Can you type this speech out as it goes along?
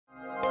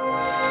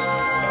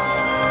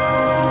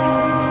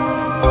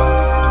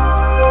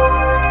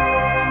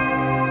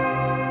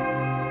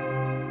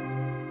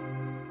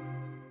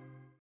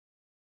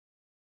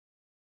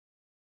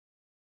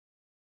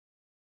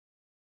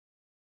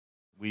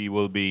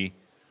will be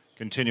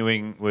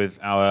continuing with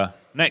our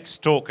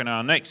next talk and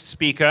our next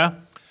speaker.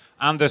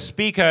 And the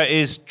speaker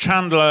is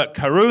Chandler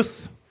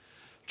Carruth.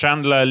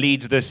 Chandler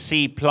leads the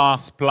C++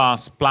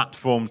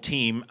 platform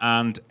team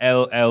and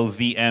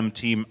LLVM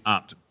team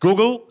at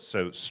Google,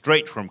 so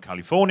straight from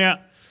California.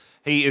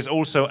 He is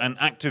also an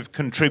active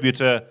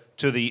contributor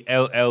to the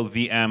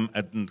LLVM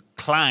and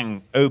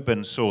Clang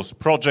open source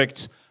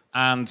projects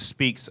and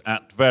speaks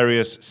at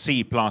various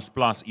C++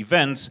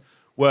 events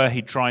where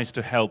he tries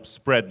to help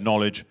spread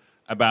knowledge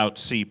about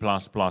C++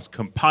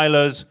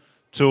 compilers,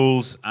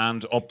 tools,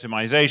 and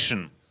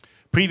optimization.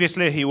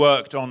 Previously, he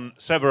worked on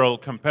several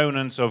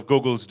components of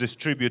Google's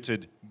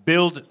distributed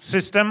build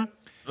system.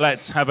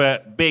 Let's have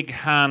a big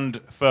hand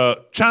for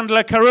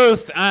Chandler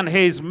Carruth and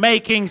his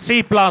Making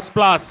C++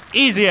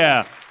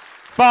 Easier,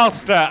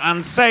 Faster,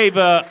 and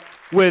Safer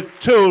with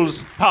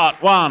Tools,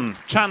 Part 1.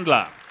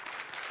 Chandler.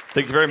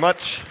 Thank you very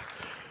much.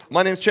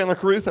 My name is Chandler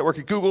Carruth. I work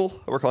at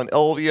Google. I work on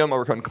LLVM. I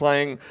work on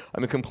Clang.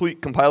 I'm a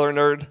complete compiler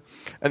nerd.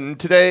 And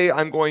today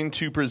I'm going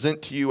to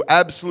present to you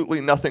absolutely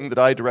nothing that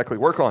I directly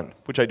work on,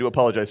 which I do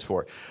apologize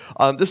for.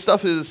 This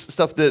stuff is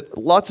stuff that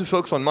lots of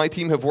folks on my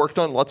team have worked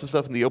on, lots of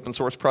stuff in the open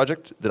source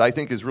project that I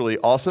think is really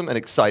awesome and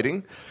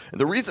exciting. And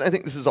the reason I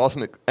think this is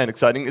awesome and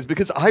exciting is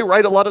because I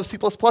write a lot of C++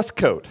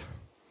 code.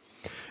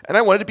 And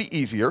I want it to be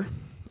easier.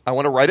 I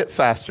want to write it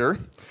faster.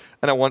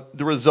 And I want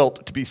the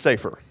result to be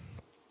safer.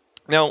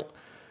 Now,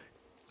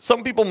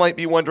 some people might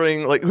be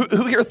wondering, like,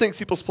 who here thinks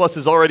C++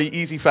 is already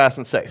easy, fast,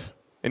 and safe?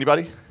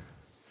 Anybody?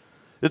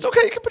 It's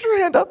okay, you can put your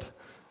hand up.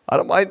 I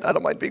don't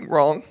mind being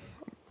wrong.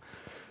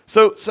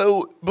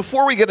 So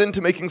before we get into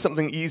making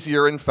something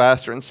easier and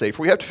faster and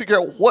safer, we have to figure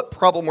out what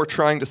problem we're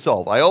trying to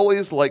solve. I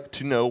always like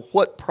to know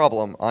what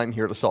problem I'm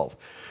here to solve.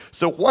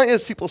 So why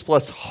is C++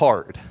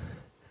 hard?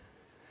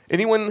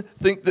 Anyone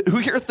who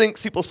here thinks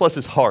C++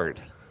 is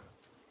hard?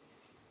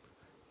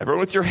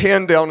 Everyone with your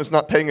hand down is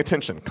not paying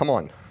attention. Come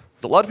on.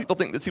 A lot of people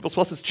think that C++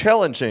 is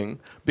challenging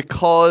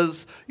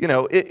because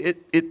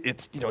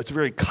it's a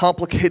very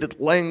complicated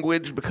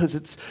language, because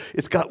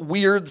it's got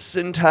weird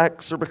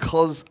syntax, or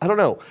because I don't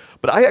know.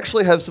 But I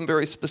actually have some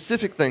very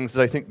specific things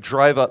that I think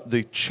drive up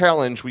the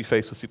challenge we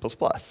face with C++.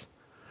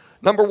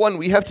 Number one,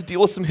 we have to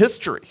deal with some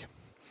history.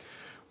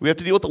 We have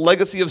to deal with the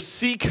legacy of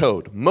C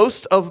code.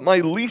 Most of my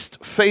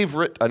least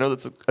favorite, I know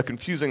that's a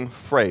confusing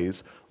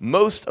phrase,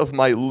 most of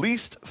my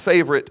least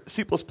favorite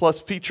C++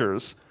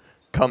 features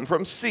come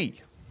from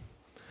C.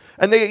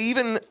 And they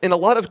even, in a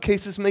lot of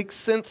cases, make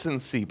sense in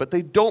C, but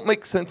they don't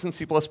make sense in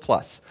C++,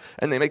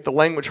 and they make the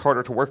language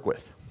harder to work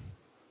with.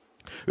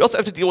 We also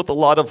have to deal with a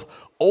lot of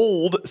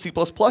old C++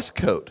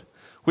 code,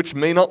 which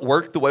may not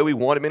work the way we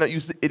want. It may not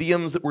use the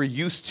idioms that we're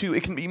used to.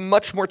 It can be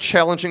much more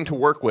challenging to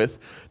work with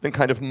than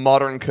kind of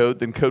modern code,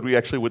 than code we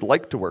actually would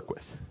like to work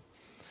with.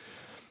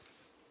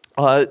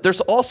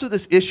 There's also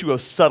this issue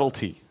of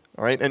subtlety,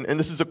 all right? And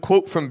this is a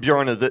quote from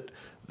Bjarne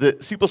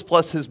that C++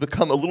 has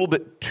become a little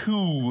bit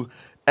too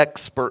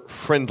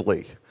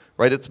expert-friendly,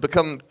 right? It's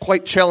become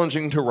quite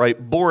challenging to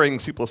write boring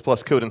C++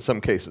 code in some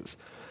cases.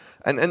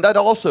 And that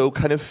also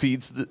kind of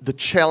feeds the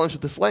challenge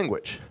of this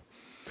language.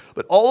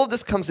 But all of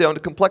this comes down to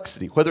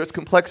complexity, whether it's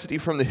complexity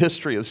from the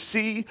history of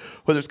C,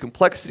 whether it's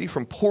complexity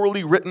from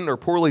poorly written or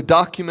poorly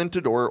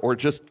documented or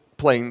just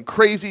plain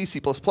crazy C++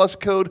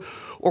 code,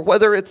 or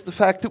whether it's the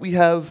fact that we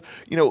have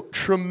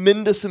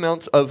tremendous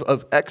amounts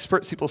of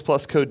expert C++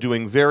 code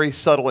doing very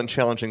subtle and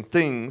challenging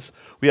things.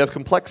 We have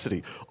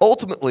complexity.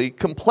 Ultimately,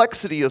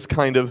 complexity is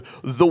kind of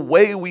the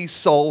way we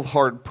solve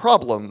hard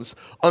problems.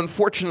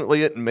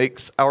 Unfortunately, it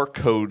makes our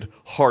code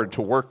hard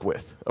to work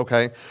with,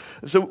 okay?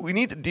 So we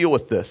need to deal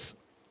with this.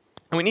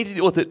 And we need to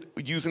deal with it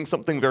using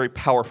something very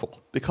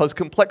powerful, because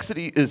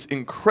complexity is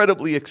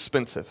incredibly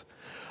expensive.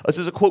 This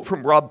is a quote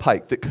from Rob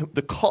Pike, that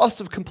the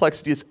cost of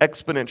complexity is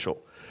exponential,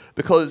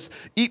 because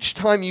each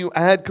time you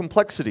add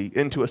complexity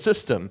into a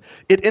system,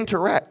 it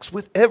interacts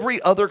with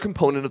every other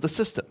component of the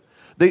system.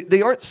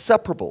 They aren't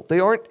separable. They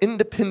aren't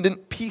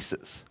independent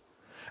pieces.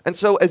 And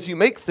so as you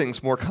make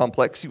things more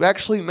complex, you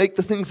actually make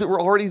the things that were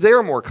already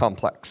there more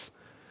complex.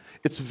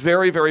 It's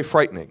very, very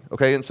frightening,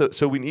 okay? And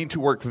so we need to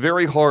work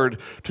very hard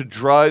to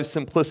drive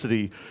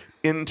simplicity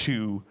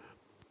into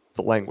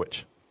the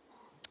language.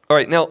 All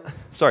right, now,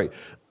 sorry.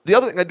 The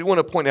other thing I do want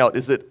to point out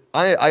is that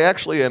I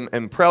actually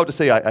am proud to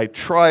say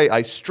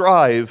I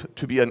strive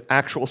to be an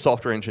actual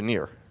software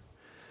engineer.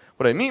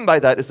 What I mean by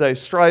that is that I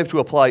strive to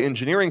apply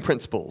engineering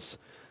principles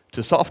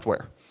to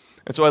software.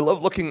 And so I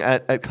love looking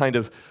at kind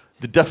of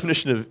the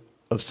definition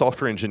of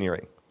software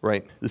engineering,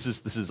 right? This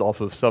is off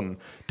of some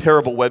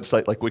terrible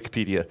website like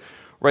Wikipedia,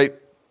 right?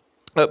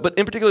 But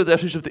in particular, the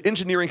definition of the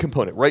engineering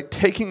component, right?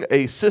 Taking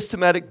a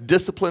systematic,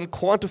 disciplined,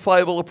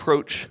 quantifiable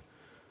approach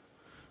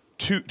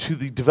to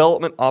the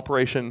development,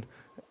 operation,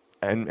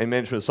 and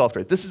management of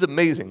software. This is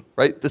amazing,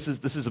 right? This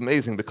is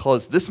amazing,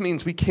 because this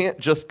means we can't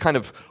just kind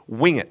of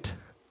wing it,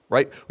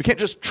 right? We can't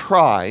just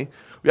try.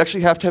 We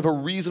actually have to have a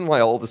reason why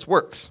all of this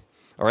works,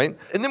 all right?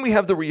 And then we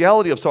have the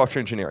reality of software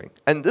engineering.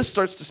 And this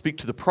starts to speak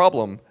to the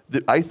problem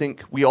that I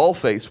think we all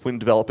face when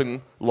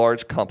developing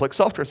large, complex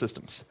software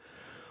systems.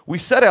 We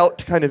set out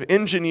to kind of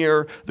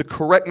engineer the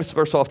correctness of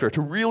our software,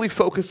 to really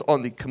focus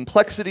on the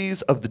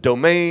complexities of the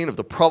domain, of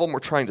the problem we're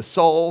trying to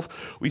solve.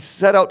 We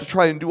set out to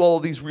try and do all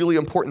of these really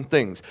important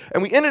things.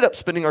 And we ended up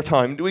spending our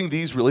time doing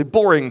these really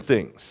boring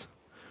things,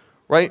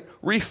 right?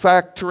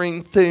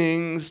 Refactoring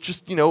things,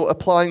 just,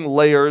 applying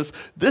layers.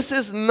 This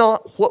is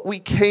not what we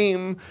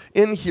came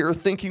in here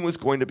thinking was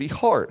going to be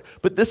hard.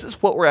 But this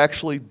is what we're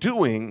actually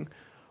doing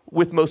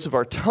with most of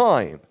our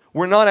time.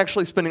 We're not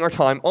actually spending our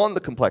time on the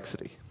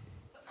complexity.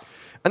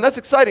 And that's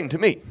exciting to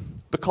me,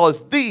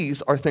 because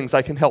these are things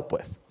I can help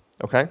with,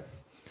 okay?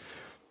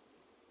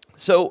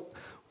 So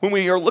when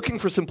we are looking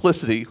for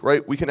simplicity,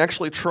 right, we can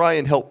actually try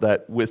and help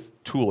that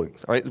with tooling,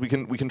 right? We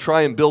can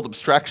try and build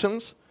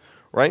abstractions,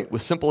 right,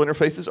 with simple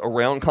interfaces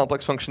around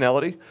complex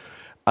functionality.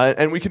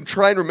 And we can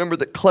try and remember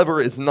that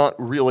clever is not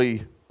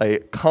really a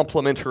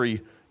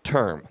complementary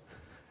term.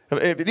 Have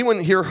anyone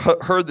here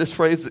heard this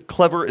phrase, that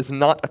clever is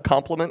not a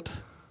compliment?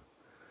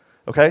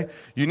 Okay?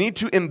 You need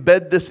to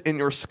embed this in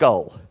your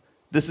skull.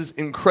 This is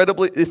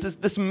incredibly,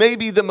 this may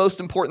be the most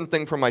important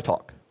thing from my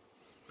talk.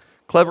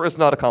 Clever is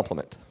not a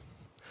compliment.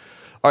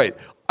 All right,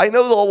 I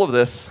know all of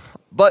this,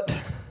 but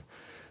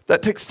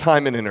that takes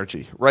time and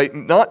energy, right?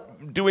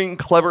 Not doing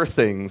clever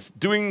things,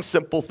 doing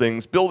simple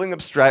things, building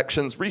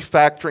abstractions,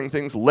 refactoring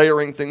things,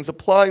 layering things,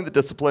 applying the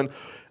discipline.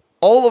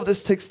 All of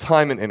this takes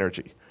time and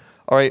energy,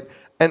 all right?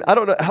 And I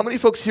don't know, how many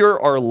folks here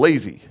are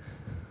lazy?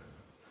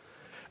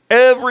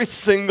 Every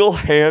single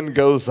hand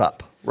goes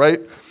up,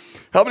 right?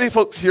 How many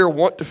folks here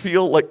want to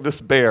feel like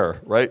this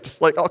bear, right?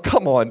 Just like, oh,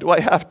 come on, do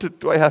I have to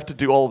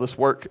do all this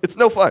work? It's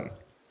no fun.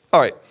 All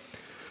right.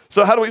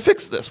 So how do we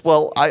fix this?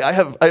 Well, I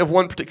have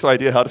one particular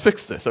idea how to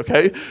fix this,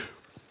 okay?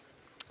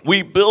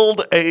 We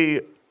build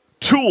a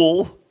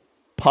tool,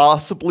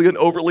 possibly an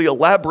overly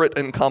elaborate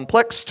and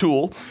complex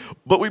tool,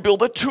 but we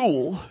build a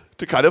tool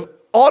to kind of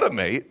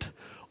automate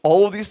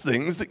all of these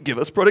things that give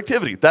us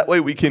productivity. That way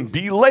we can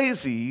be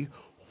lazy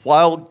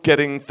while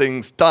getting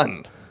things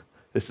done.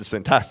 This is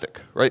fantastic,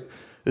 right?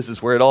 This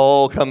is where it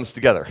all comes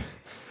together.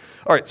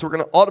 All right, so we're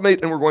going to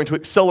automate and we're going to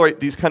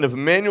accelerate these kind of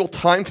manual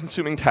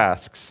time-consuming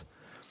tasks.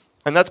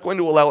 And that's going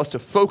to allow us to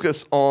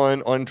focus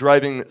on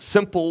driving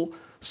simple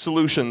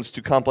solutions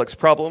to complex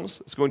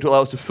problems. It's going to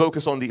allow us to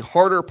focus on the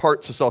harder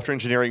parts of software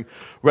engineering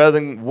rather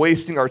than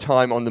wasting our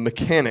time on the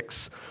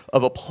mechanics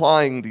of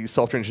applying the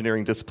software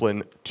engineering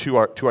discipline to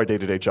our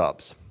day-to-day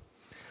jobs.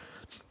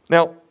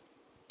 Now,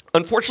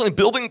 unfortunately,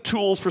 building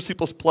tools for C++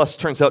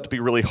 turns out to be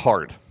really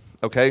hard.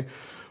 Okay,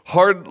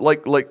 hard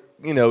like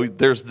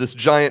there's this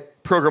giant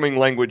programming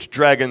language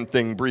dragon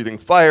thing breathing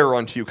fire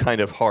onto you kind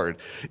of hard.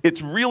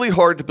 It's really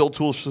hard to build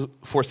tools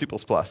for C++.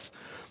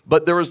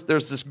 But there's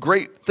this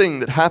great thing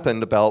that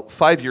happened about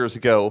 5 years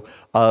ago.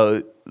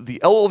 The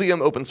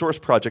LLVM open source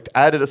project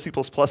added a C++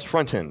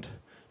 front end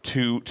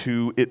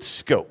to its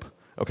scope.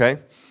 Okay,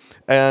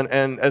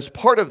 and as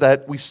part of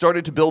that, we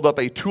started to build up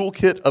a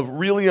toolkit of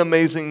really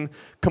amazing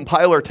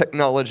compiler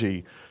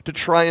technology to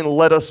try and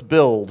let us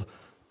build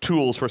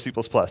tools for C++,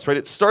 right?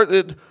 It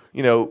started,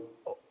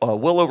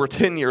 well over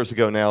 10 years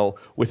ago now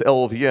with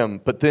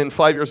LLVM, but then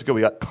 5 years ago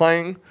we got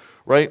Clang,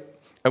 right?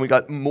 And we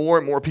got more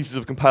and more pieces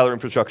of compiler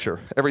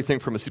infrastructure. Everything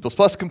from a C++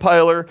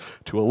 compiler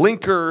to a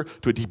linker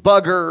to a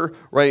debugger,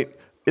 right?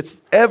 It's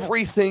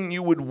everything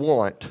you would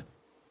want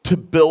to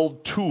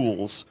build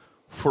tools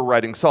for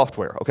writing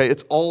software, okay?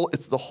 It's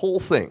the whole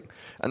thing.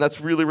 And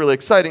that's really, really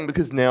exciting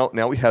because now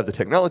we have the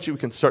technology, we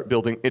can start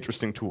building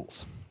interesting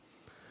tools.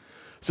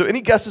 So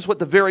any guesses what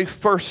the very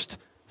first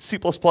C++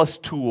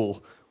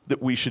 tool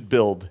that we should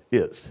build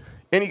is?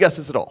 Any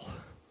guesses at all?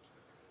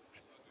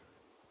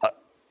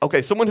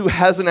 Okay, someone who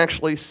hasn't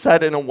actually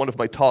sat in on one of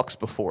my talks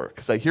before,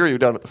 because I hear you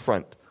down at the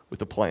front with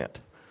the plant.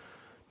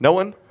 No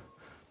one?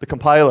 The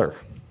compiler.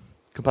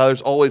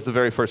 Compiler's always the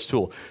very first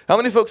tool. How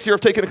many folks here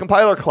have taken a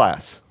compiler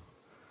class?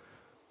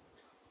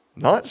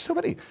 Not so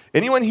many.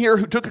 Anyone here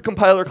who took a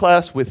compiler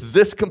class with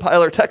this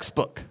compiler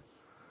textbook?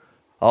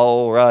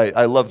 All right,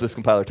 I love this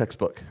compiler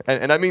textbook.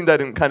 And I mean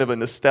that in kind of a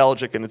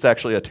nostalgic, and it's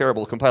actually a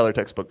terrible compiler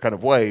textbook kind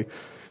of way.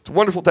 It's a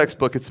wonderful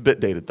textbook. It's a bit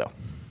dated, though.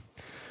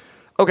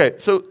 Okay,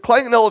 so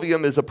Clang and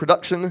LLVM is a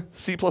production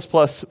C++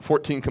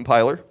 14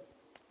 compiler.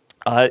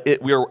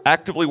 We are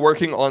actively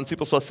working on C++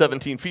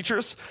 17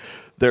 features.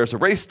 There's a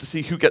race to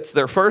see who gets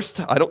there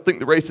first. I don't think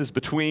the race is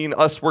between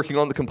us working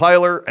on the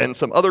compiler and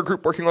some other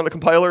group working on the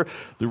compiler.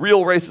 The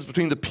real race is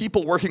between the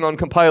people working on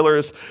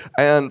compilers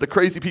and the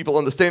crazy people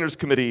on the standards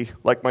committee,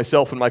 like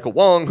myself and Michael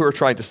Wong, who are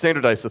trying to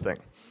standardize the thing.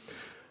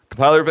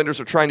 Compiler vendors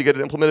are trying to get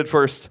it implemented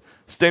first.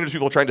 Standards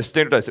people are trying to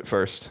standardize it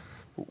first.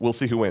 We'll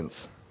see who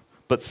wins.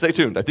 But stay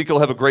tuned. I think you'll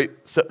have a great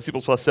C++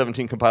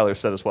 17 compiler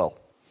set as well.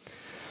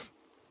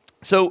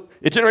 So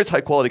it generates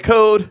high-quality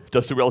code,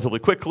 does so relatively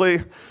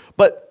quickly,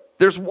 but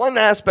there's one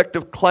aspect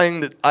of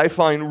Clang that I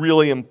find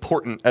really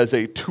important as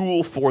a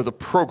tool for the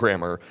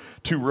programmer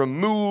to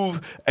remove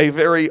a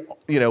very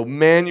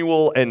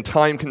manual and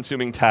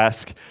time-consuming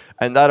task,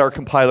 and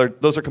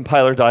those are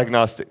compiler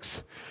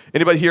diagnostics.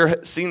 Anybody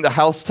here seen the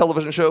House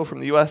television show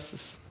from the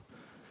US?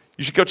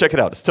 You should go check it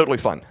out. It's totally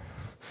fun.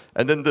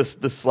 And then this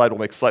slide will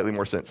make slightly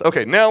more sense.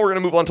 Okay, now we're going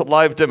to move on to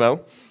live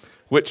demo,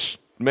 which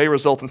may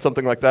result in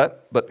something like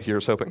that, but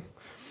here's hoping.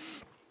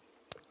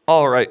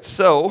 All right,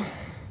 so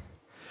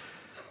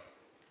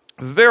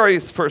the very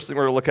first thing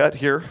we're going to look at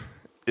here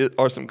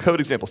are some code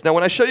examples. Now,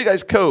 when I show you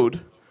guys code,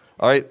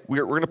 all right,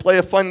 we're going to play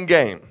a fun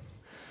game.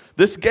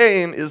 This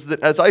game is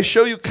that as I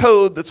show you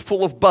code that's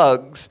full of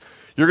bugs,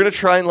 you're going to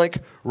try and like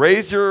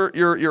raise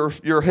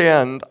your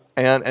hand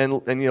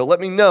and let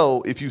me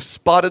know if you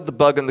spotted the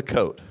bug in the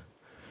code.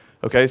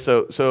 Okay,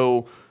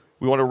 so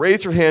we want to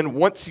raise your hand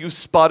once you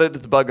spotted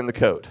the bug in the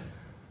code.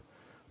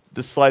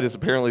 This slide is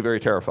apparently very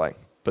terrifying,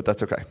 but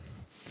that's okay.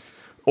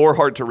 Or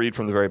hard to read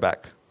from the very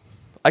back.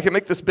 I can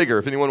make this bigger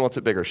if anyone wants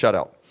it bigger. Shout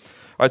out.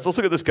 All right, so let's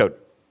look at this code.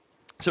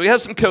 So we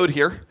have some code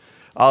here.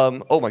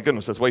 Oh my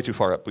goodness, that's way too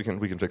far up. We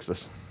can fix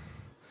this. All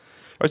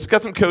right, so we've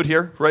got some code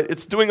here, right?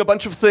 It's doing a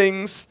bunch of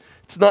things.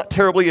 It's not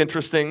terribly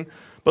interesting,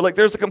 but like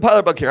there's a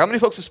compiler bug here. How many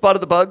folks have spotted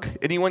the bug?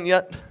 Anyone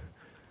yet?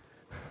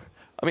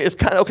 I mean, it's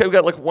kind of, okay, we've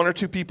got like 1 or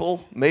 2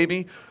 people,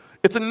 maybe.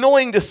 It's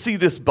annoying to see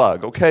this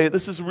bug, okay?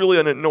 This is really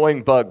an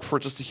annoying bug for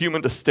just a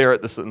human to stare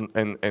at this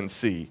and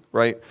see,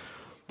 right?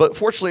 But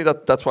fortunately,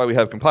 that's why we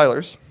have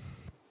compilers.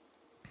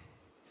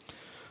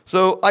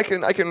 So I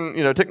can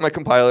take my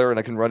compiler and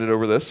I can run it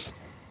over this.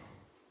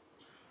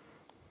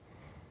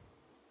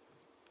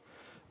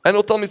 And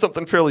it'll tell me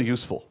something fairly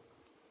useful,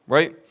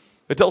 right?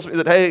 It tells me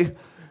that, hey,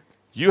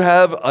 you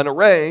have an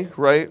array,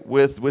 right,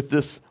 with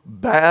this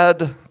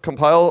bad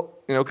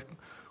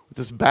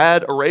this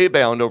bad array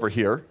bound over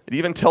here. It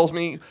even tells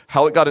me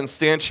how it got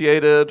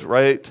instantiated,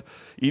 right,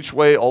 each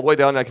way, all the way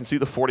down, and I can see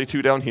the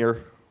 42 down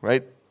here,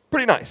 right?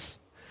 Pretty nice.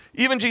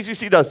 Even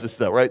GCC does this,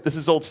 though, right? This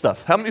is old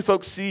stuff. How many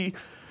folks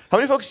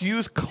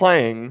use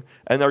Clang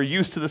and are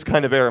used to this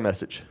kind of error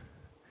message?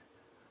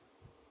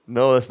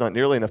 No, that's not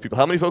nearly enough people.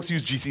 How many folks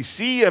use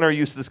GCC and are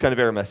used to this kind of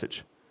error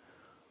message?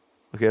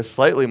 Okay, that's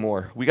slightly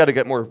more. We got to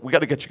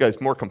get you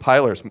guys more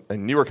compilers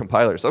and newer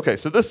compilers. Okay,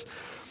 so this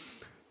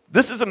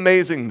is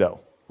amazing, though,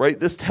 right?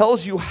 This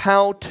tells you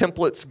how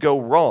templates go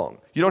wrong.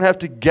 You don't have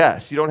to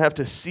guess. You don't have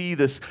to see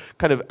this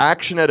kind of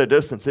action at a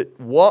distance. It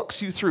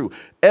walks you through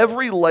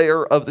every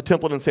layer of the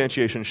template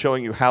instantiation,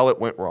 showing you how it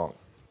went wrong.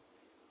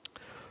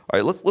 All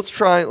right, let's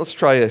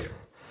try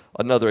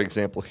another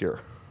example here.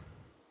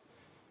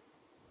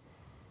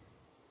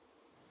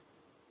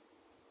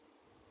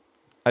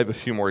 I have a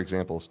few more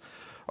examples.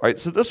 All right,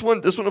 so this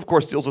one, of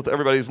course, deals with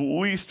everybody's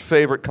least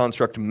favorite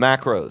construct,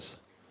 macros.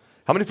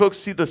 How many folks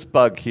see this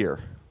bug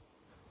here?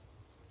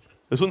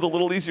 This one's a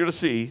little easier to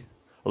see,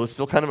 although it's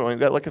still kind of annoying.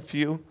 We've got like a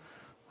few,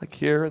 like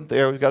here and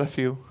there, we've got a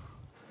few.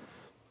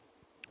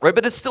 Right,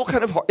 but it's still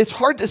kind of hard. It's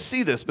hard to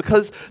see this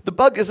because the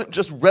bug isn't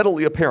just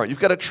readily apparent. You've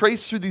got to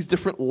trace through these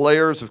different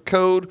layers of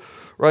code,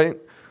 right?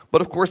 But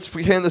of course, if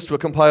we hand this to a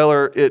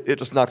compiler, it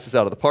just knocks us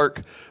out of the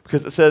park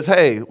because it says,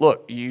 hey,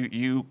 look,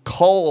 you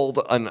called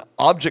an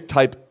object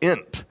type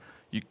int.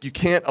 You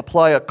can't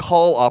apply a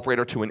call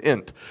operator to an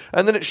int.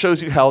 And then it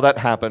shows you how that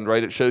happened,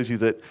 right? It shows you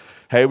that,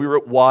 hey, we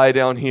wrote y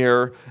down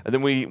here, and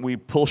then we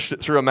pushed it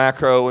through a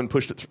macro and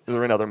pushed it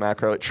through another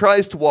macro. It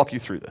tries to walk you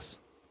through this.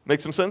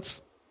 Make some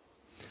sense?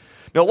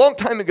 Now, a long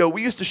time ago,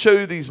 we used to show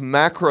you these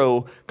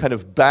macro kind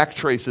of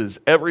backtraces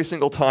every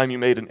single time you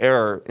made an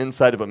error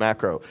inside of a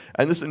macro.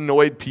 And this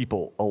annoyed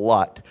people a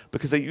lot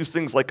because they used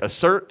things like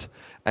assert,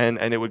 and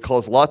it would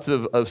cause lots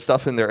of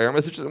stuff in their error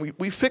messages. And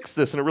we fixed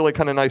this in a really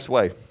kind of nice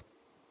way.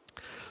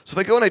 So if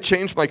I go and I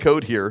change my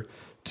code here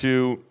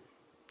to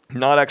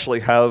not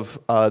actually have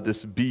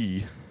this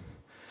B,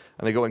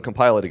 and I go and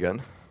compile it again,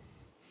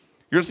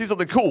 you're going to see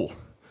something cool.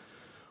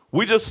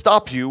 We just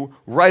stop you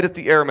right at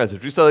the error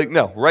message. We say, like,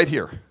 no, right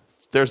here.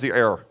 There's the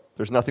error.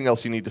 There's nothing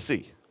else you need to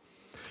see.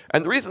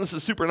 And the reason this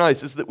is super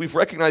nice is that we've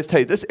recognized,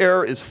 hey, this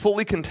error is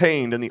fully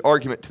contained in the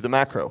argument to the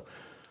macro,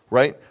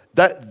 right?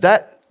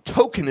 That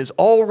token is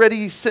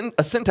already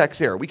a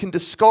syntax error. We can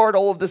discard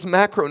all of this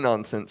macro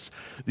nonsense.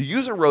 The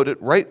user wrote it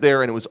right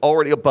there, and it was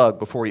already a bug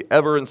before he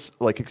ever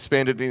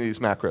expanded any of these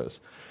macros,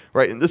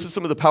 right? And this is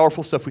some of the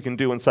powerful stuff we can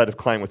do inside of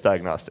Clang with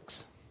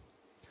diagnostics.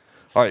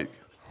 All right.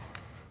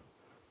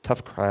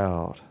 Tough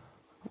crowd.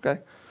 Okay.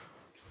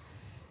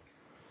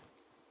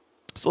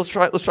 So let's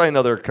try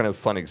another kind of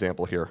fun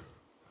example here.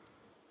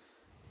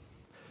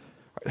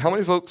 How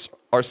many folks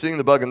are seeing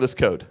the bug in this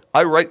code?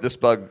 I write this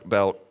bug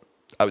about,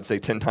 I would say,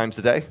 10 times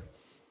a day,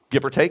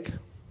 give or take. How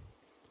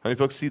many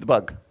folks see the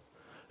bug?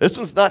 This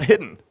one's not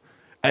hidden,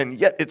 and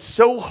yet it's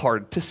so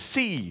hard to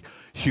see.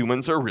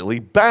 Humans are really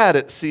bad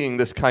at seeing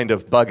this kind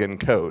of bug in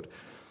code,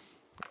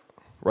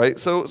 right?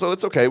 So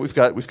it's okay. We've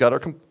got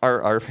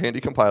our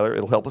handy compiler.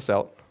 It'll help us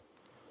out.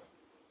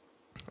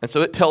 And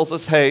so it tells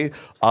us, hey,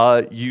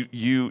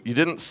 you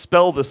didn't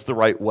spell this the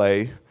right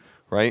way,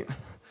 right?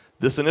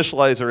 This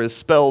initializer is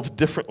spelled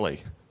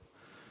differently.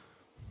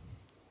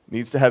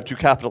 Needs to have 2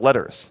 capital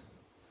letters,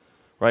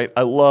 right?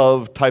 I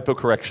love typo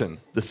correction.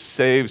 This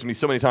saves me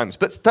so many times.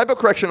 But typo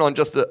correction on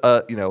just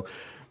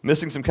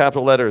missing some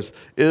capital letters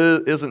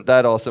isn't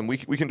that awesome. We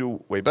can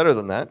do way better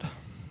than that.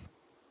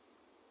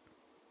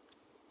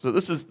 So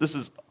this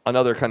is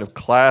another kind of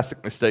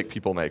classic mistake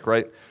people make,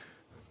 right?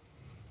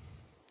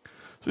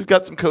 So we've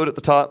got some code at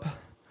the top.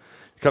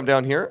 You come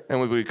down here, and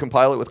when we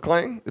compile it with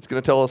Clang, it's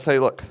going to tell us, hey,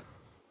 look,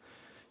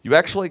 you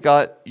actually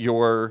got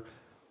your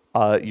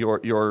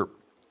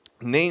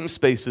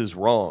namespaces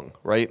wrong,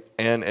 right?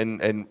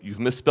 And you've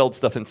misspelled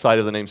stuff inside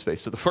of the namespace.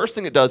 So the first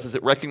thing it does is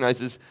it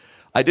recognizes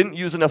I didn't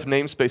use enough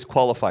namespace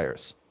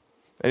qualifiers.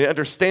 And it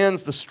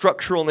understands the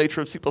structural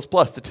nature of C++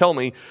 to tell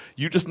me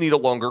you just need a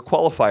longer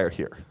qualifier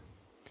here.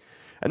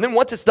 And then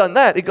once it's done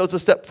that, it goes a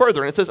step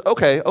further and it says,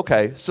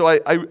 okay, so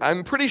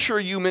I'm pretty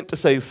sure you meant to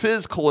say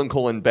fizz :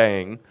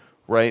 bang,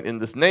 right, in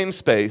this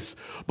namespace.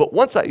 But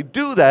once I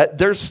do that,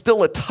 there's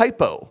still a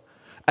typo.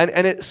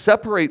 And it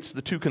separates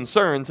the two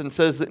concerns and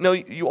says that, no,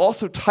 you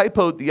also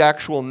typoed the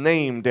actual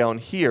name down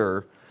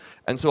here,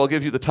 and so I'll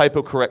give you the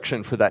typo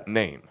correction for that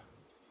name.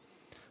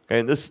 Okay,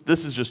 and this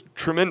is just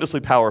tremendously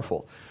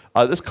powerful.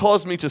 This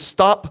caused me to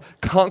stop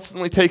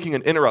constantly taking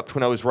an interrupt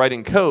when I was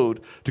writing code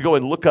to go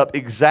and look up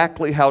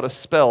exactly how to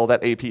spell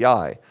that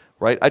API,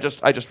 right? I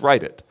just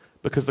write it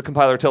because the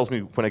compiler tells me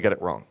when I get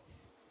it wrong.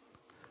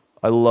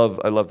 I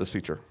love this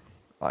feature.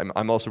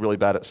 I'm also really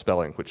bad at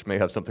spelling, which may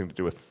have something to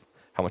do with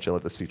how much I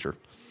love this feature.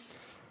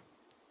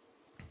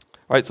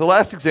 All right, so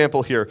last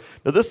example here.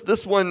 Now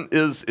this one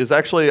is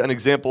actually an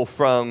example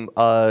from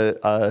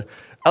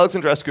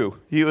Alexandrescu.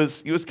 He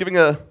was giving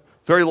a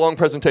very long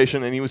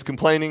presentation, and he was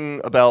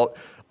complaining about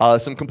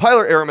some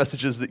compiler error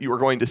messages that you were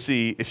going to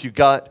see if you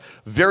got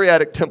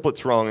variadic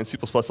templates wrong in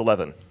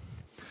C++11.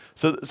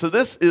 So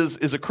this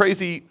is a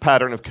crazy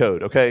pattern of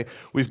code, okay?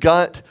 We've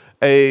got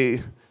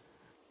a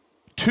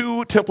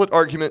 2-template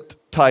argument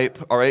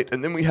type, all right,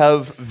 and then we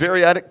have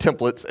variadic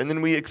templates, and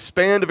then we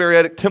expand a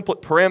variadic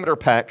template parameter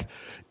pack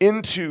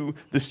into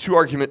this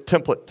 2-argument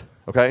template,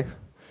 okay?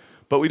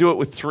 But we do it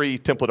with 3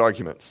 template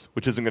arguments,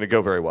 which isn't going to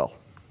go very well.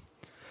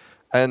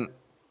 And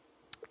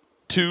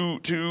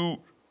to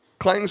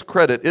Clang's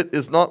credit, it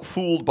is not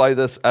fooled by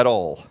this at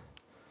all.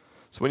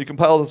 So when you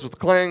compile this with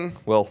Clang,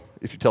 well,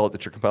 if you tell it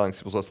that you're compiling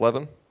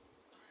C++11,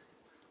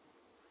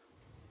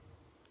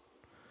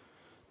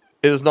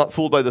 it is not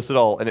fooled by this at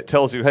all, and it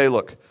tells you, hey,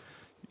 look,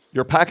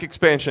 your pack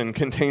expansion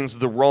contains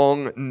the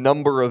wrong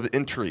number of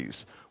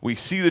entries. We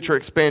see that you're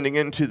expanding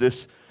into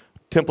this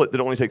template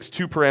that only takes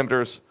 2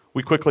 parameters.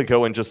 We quickly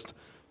go and just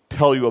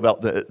tell you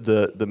about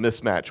the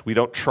mismatch. We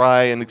don't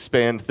try and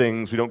expand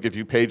things. We don't give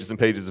you pages and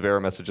pages of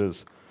error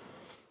messages.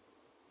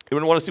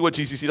 Anyone want to see what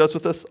GCC does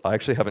with this? I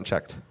actually haven't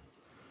checked.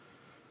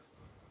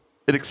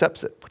 It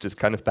accepts it, which is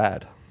kind of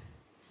bad.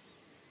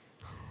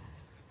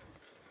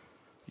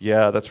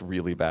 Yeah, that's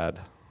really bad.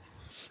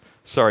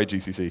 Sorry,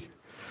 GCC.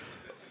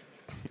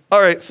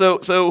 All right,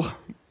 so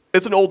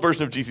it's an old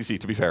version of GCC,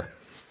 to be fair.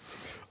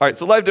 All right,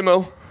 so live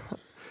demo.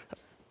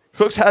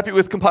 Folks happy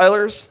with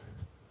compilers?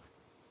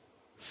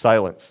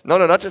 Silence. No,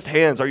 not just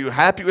hands. Are you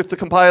happy with the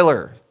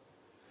compiler?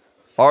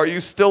 Are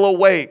you still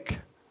awake?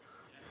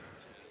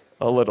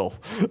 A little.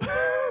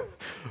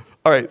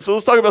 All right, so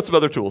let's talk about some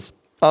other tools.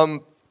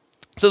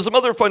 So some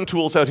other fun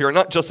tools out here are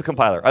not just the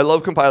compiler. I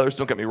love compilers,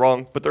 don't get me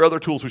wrong, but there are other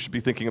tools we should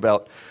be thinking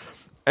about.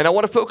 And I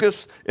want to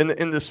focus in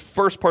this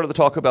first part of the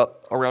talk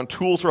around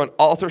tools around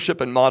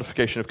authorship and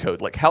modification of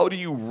code. Like, how do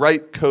you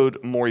write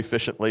code more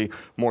efficiently,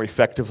 more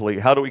effectively?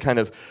 How do we kind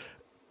of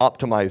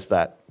optimize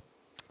that?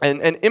 And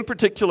in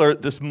particular,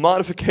 this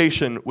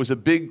modification was a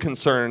big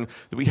concern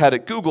that we had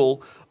at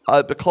Google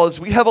because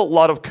we have a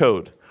lot of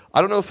code.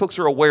 I don't know if folks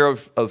are aware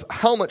of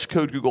how much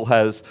code Google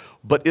has,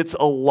 but it's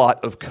a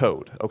lot of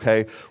code,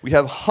 okay? We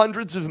have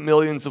hundreds of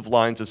millions of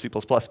lines of C++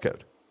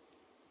 code.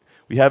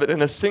 We have it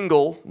in a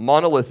single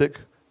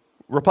monolithic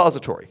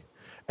repository.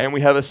 And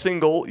we have a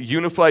single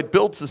unified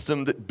build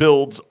system that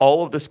builds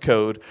all of this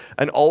code,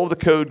 and all of the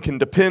code can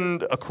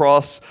depend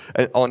across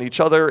on each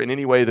other in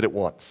any way that it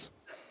wants.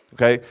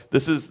 Okay?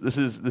 This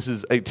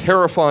is a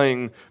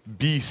terrifying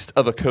beast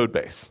of a code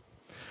base.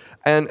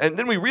 And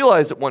then we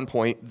realized at one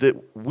point that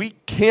we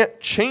can't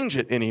change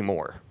it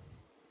anymore.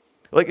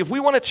 Like, if we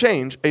want to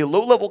change a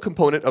low-level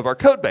component of our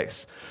code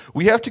base,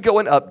 we have to go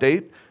and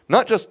update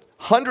not just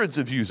hundreds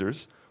of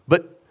users,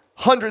 but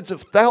hundreds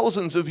of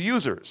thousands of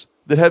users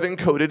that have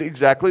encoded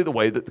exactly the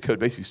way that the code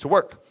base used to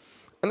work.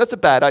 And that's a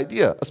bad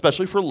idea,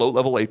 especially for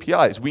low-level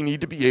APIs. We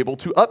need to be able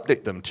to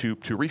update them, to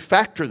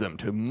refactor them,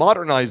 to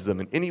modernize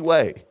them in any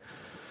way.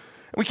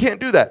 And we can't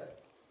do that.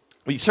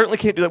 We certainly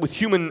can't do that with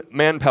human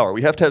manpower.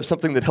 We have to have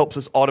something that helps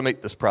us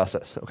automate this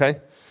process, okay?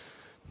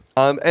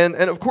 And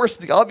of course,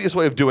 the obvious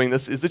way of doing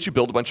this is that you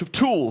build a bunch of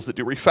tools that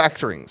do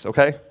refactorings,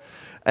 okay?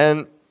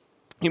 And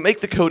you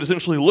make the code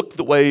essentially look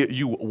the way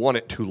you want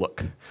it to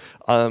look.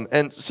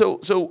 And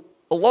so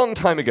a long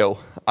time ago,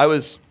 I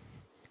was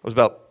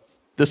about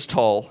this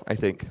tall, I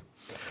think.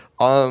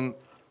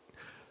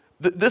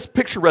 This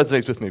picture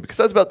resonates with me because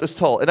I was about this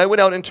tall, and I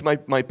went out into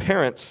my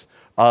parents'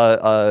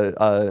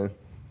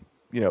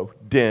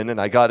 den,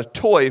 and I got a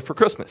toy for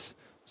Christmas.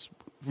 I was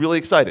really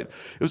excited.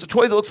 It was a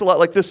toy that looks a lot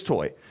like this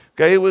toy.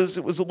 Okay, it was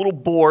a little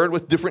board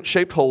with different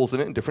shaped holes in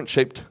it and different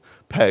shaped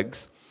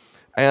pegs.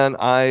 And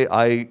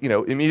I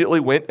immediately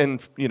went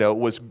and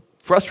was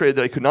frustrated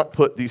that I could not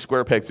put the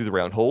square peg through the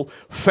round hole,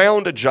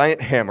 found a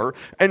giant hammer,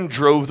 and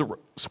drove the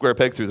square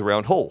peg through the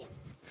round hole.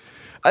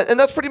 And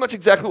that's pretty much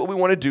exactly what we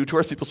want to do to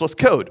our C++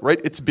 code,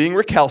 right? It's being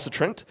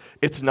recalcitrant.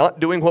 It's not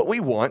doing what we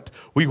want.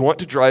 We want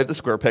to drive the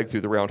square peg through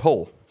the round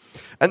hole.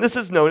 And this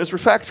is known as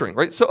refactoring,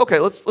 right? So, okay,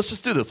 let's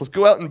just do this. Let's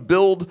go out and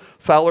build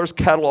Fowler's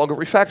catalog of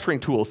refactoring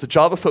tools. The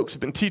Java folks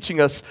have been teaching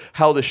us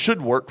how this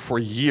should work for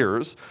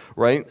years,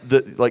 right?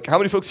 Like, how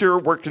many folks here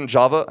worked in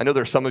Java? I know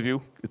there are some of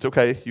you. It's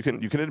okay. You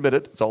can admit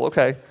it. It's all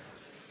okay.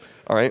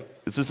 All right?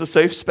 This is a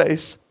safe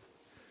space.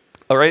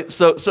 All right,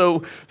 so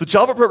the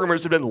Java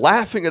programmers have been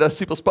laughing at us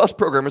C++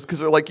 programmers because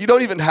they're like, you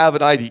don't even have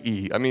an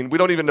IDE. I mean, we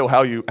don't even know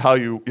how you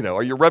know,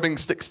 are you rubbing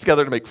sticks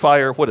together to make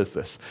fire? What is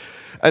this?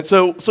 And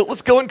so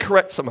let's go and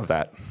correct some of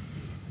that.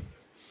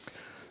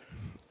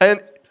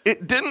 And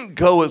it didn't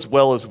go as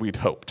well as we'd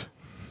hoped.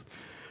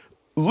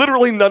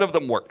 Literally none of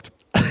them worked.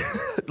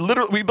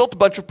 Literally, we built a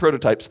bunch of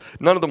prototypes.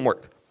 None of them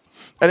worked.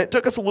 And it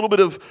took us a little bit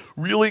of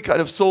really kind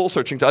of soul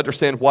searching to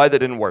understand why that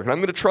didn't work. And I'm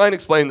going to try and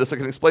explain this. I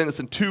can explain this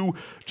in 2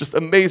 just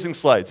amazing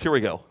slides. Here we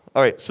go.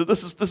 All right, so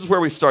this is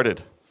where we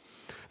started.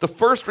 The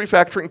first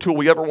refactoring tool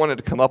we ever wanted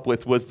to come up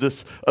with was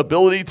this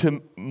ability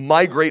to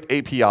migrate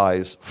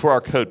APIs for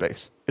our code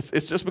base.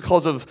 It's just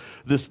because of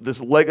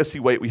this legacy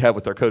weight we have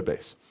with our code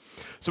base.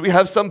 So we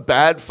have some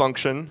bad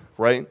function,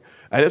 right?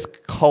 And it's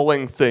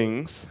calling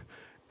things,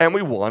 and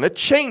we want to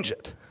change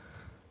it.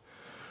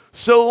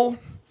 So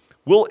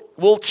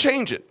we'll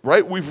change it,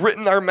 right? We've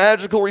written our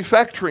magical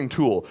refactoring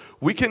tool.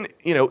 We can,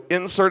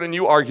 insert a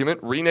new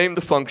argument, rename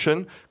the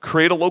function,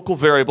 create a local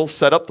variable,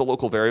 set up the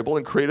local variable,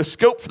 and create a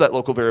scope for that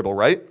local variable,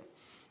 right?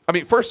 I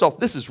mean, first off,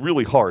 this is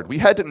really hard. We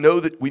had to know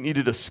that we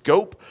needed a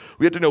scope.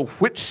 We had to know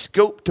which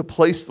scope to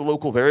place the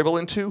local variable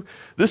into.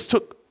 This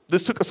took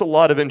us a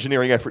lot of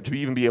engineering effort to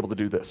even be able to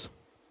do this.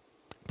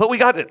 But we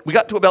got it. We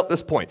got to about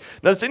this point.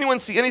 Now, does anyone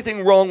see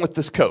anything wrong with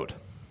this code?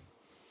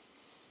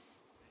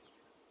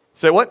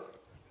 Say what?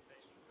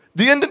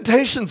 The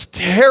indentation's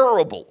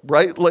terrible,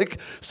 right?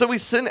 So we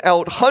sent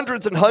out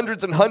hundreds and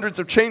hundreds and hundreds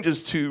of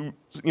changes to,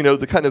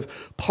 the kind of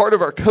part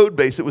of our code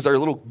base. It was our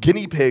little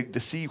guinea pig to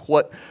see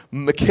what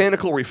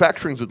mechanical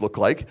refactorings would look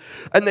like.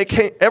 And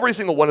every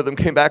single one of them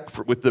came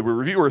back with the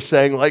reviewer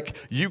saying,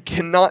 you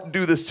cannot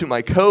do this to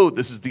my code.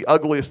 This is the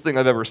ugliest thing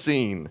I've ever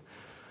seen.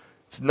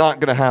 It's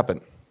not going to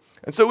happen.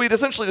 And so we'd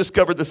essentially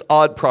discovered this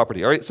odd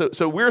property, all right?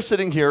 So we're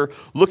sitting here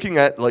looking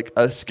at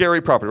a scary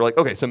property. We're like,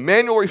 okay, so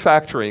manual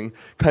refactoring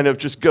kind of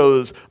just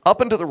goes up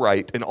and to the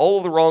right in all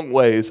of the wrong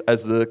ways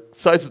as the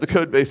size of the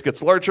code base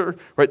gets larger,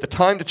 right? The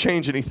time to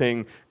change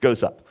anything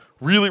goes up.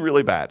 Really,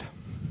 really bad.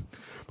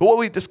 But what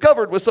we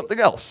discovered was something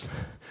else.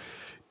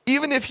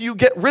 Even if you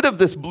get rid of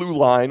this blue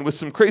line with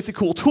some crazy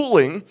cool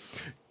tooling,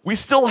 we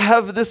still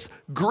have this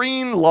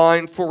green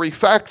line for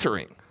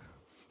refactoring.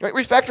 Right,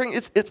 reformatting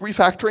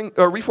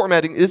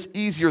is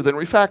easier than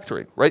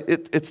refactoring, right?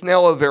 It's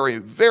now a very,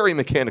 very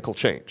mechanical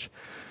change.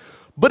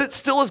 But it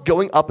still is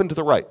going up and to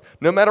the right.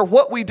 No matter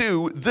what we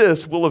do,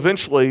 this will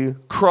eventually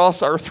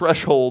cross our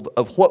threshold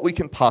of what we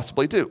can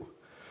possibly do.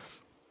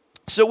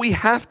 So we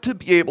have to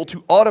be able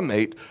to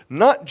automate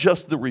not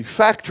just the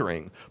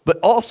refactoring, but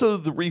also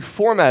the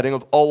reformatting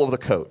of all of the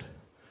code.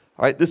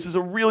 All right, this is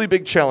a really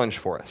big challenge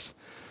for us.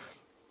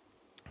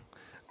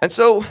 And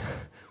so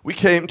we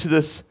came to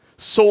this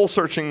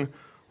soul-searching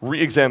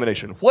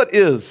re-examination. What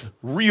is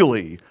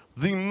really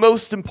the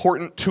most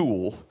important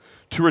tool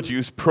to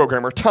reduce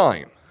programmer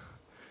time?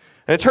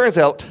 And it turns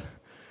out,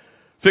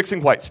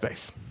 fixing white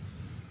space.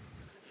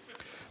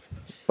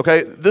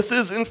 Okay, this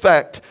is in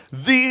fact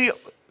the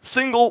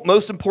single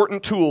most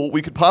important tool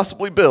we could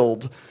possibly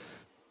build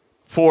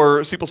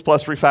for C++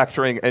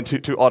 refactoring and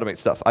to automate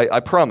stuff. I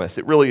promise,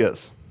 it really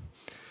is.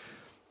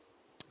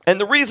 And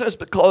the reason is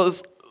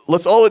because,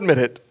 let's all admit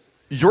it,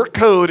 your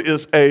code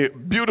is a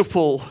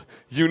beautiful,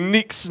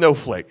 unique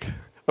snowflake,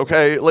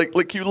 okay?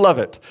 Like you love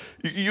it.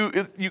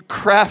 You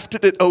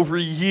crafted it over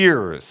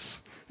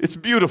years. It's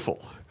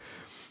beautiful.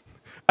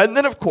 And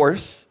then, of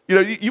course,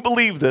 you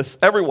believe this.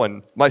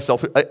 Everyone,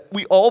 myself,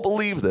 we all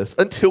believe this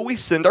until we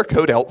send our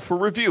code out for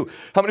review.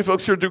 How many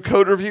folks here do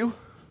code review?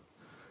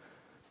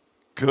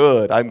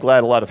 Good. I'm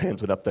glad a lot of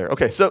hands went up there.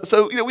 Okay, so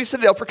we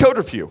send it out for code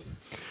review.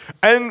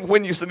 And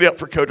when you send it out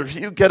for code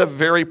review, you get a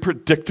very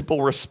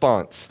predictable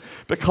response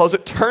because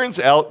it turns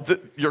out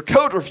that your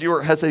code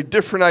reviewer has a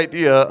different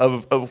idea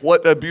of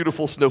what a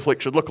beautiful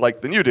snowflake should look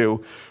like than you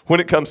do when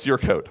it comes to your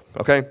code,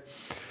 okay?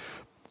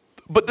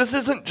 But this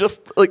isn't just,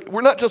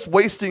 we're not just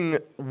wasting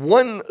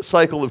one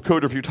cycle of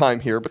code review time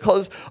here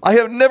because I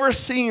have never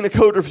seen a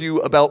code review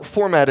about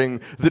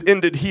formatting that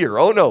ended here.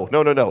 Oh, no.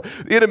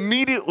 It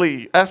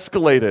immediately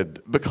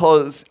escalated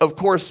because, of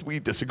course, we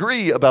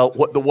disagree about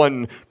what the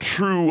one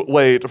true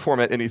way to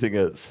format anything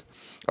is.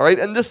 All right,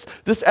 and this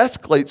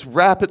escalates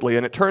rapidly,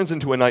 and it turns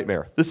into a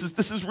nightmare. This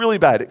is really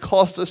bad. It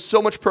cost us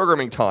so much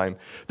programming time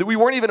that we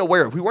weren't even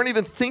aware of. We weren't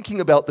even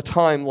thinking about the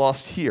time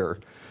lost here.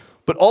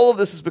 But all of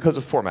this is because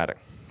of formatting.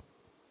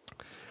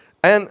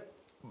 And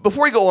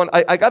before we go on,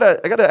 I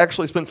gotta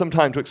actually spend some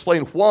time to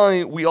explain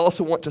why we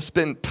also want to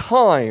spend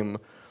time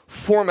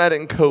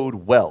formatting code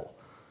well?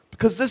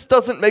 Because this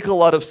doesn't make a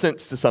lot of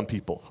sense to some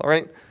people, all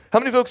right? How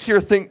many folks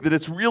here think that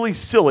it's really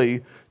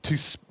silly to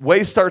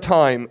waste our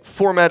time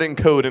formatting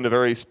code in a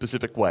very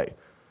specific way?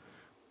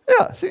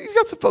 Yeah, so you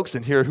got some folks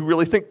in here who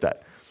really think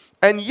that.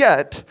 And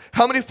yet,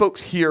 how many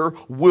folks here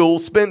will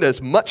spend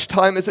as much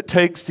time as it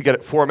takes to get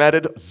it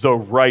formatted the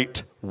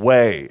right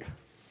way?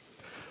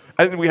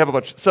 And we have a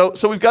bunch. So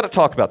we've got to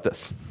talk about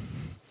this.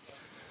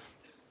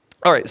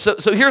 All right,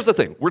 so here's the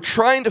thing. We're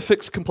trying to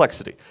fix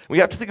complexity. We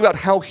have to think about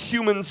how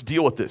humans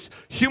deal with this.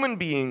 Human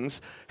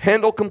beings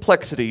handle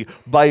complexity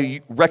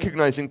by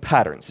recognizing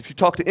patterns. If you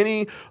talk to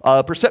any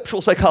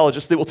perceptual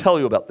psychologist, they will tell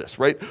you about this,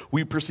 right?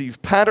 We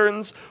perceive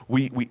patterns,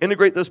 we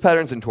integrate those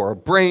patterns into our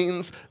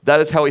brains. That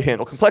is how we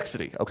handle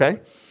complexity, okay?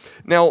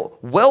 Now,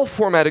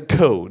 well-formatted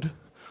code,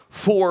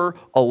 for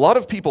a lot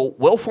of people,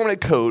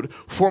 well-formatted code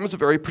forms a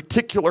very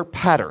particular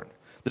pattern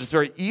that is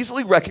very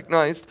easily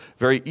recognized,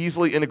 very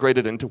easily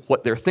integrated into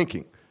what they're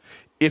thinking.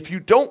 If you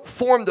don't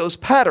form those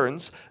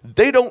patterns,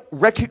 they don't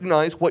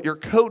recognize what your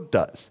code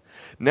does.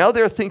 Now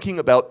they're thinking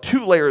about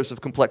two layers of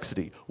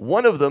complexity.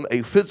 One of them,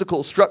 a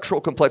physical, structural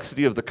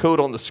complexity of the code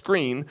on the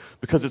screen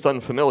because it's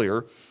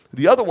unfamiliar.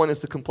 The other one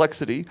is the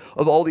complexity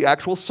of all the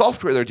actual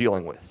software they're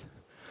dealing with.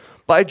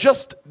 By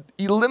just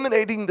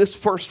eliminating this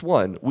first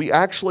one, we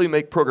actually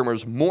make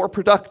programmers more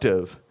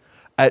productive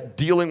at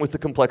dealing with the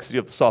complexity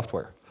of the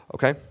software,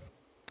 okay?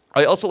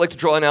 I also like to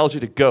draw an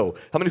analogy to Go.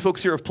 How many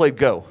folks here have played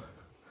Go?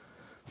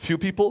 Few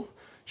people?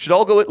 Should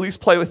all go at least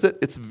play with it.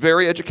 It's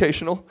very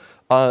educational.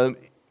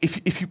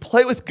 If you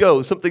play with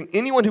Go, something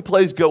anyone who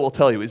plays Go will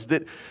tell you is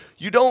that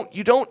you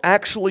don't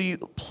actually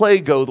play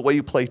Go the way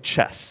you play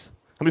chess.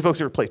 How many folks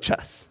here play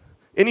chess?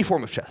 Any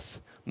form of chess?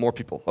 More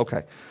people,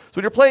 okay. So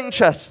when you're playing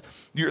chess,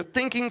 you're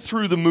thinking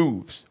through the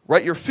moves,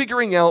 right? You're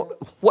figuring out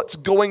what's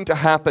going to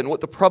happen,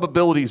 what the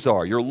probabilities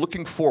are. You're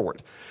looking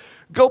forward.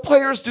 Go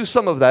players do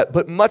some of that,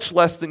 but much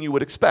less than you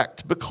would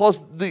expect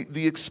because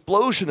the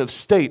explosion of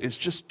state is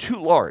just too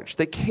large.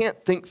 They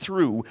can't think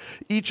through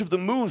each of the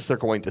moves they're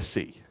going to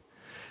see.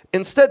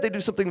 Instead, they do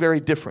something very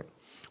different.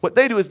 What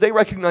they do is they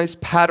recognize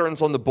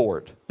patterns on the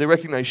board. They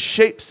recognize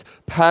shapes,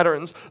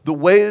 patterns, the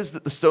ways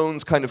that the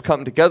stones kind of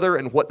come together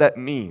and what that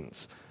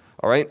means.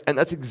 All right? And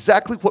that's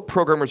exactly what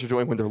programmers are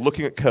doing when they're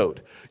looking at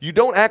code. You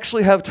don't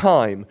actually have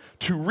time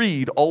to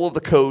read all of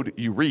the code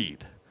you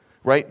read,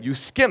 right? You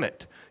skim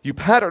it. You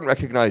pattern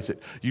recognize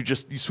it. You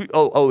sweep,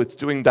 oh, it's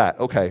doing that.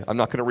 Okay, I'm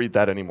not going to read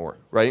that anymore,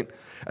 right?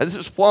 And this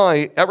is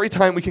why every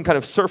time we can kind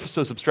of surface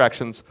those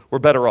abstractions, we're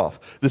better off.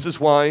 This is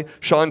why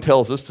Sean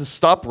tells us to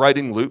stop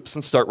writing loops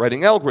and start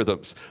writing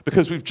algorithms,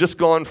 because we've just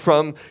gone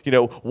from,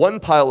 one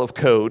pile of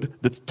code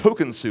that's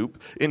token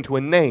soup into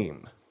a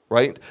name,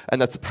 right?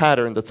 And that's a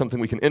pattern, that's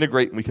something we can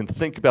integrate and we can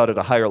think about at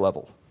a higher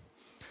level.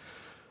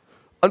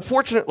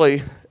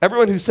 Unfortunately,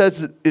 everyone who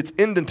says that it's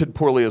indented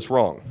poorly is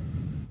wrong.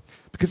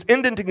 Because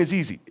indenting is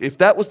easy. If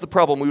that was the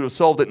problem, we would have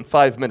solved it in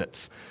 5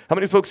 minutes. How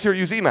many folks here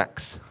use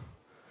Emacs?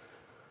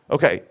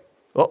 Okay.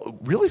 Well,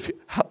 really?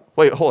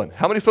 Wait, hold on.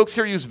 How many folks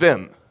here use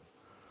Vim?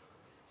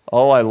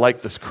 Oh, I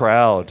like this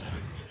crowd.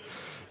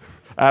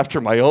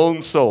 After my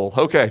own soul.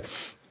 Okay.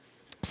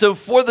 So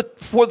for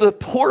the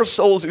poor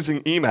souls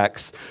using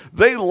Emacs,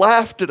 they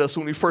laughed at us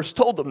when we first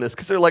told them this,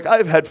 because they're like,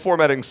 I've had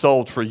formatting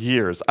solved for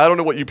years. I don't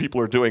know what you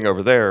people are doing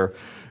over there.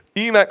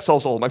 Emacs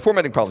solves all of my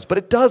formatting problems, but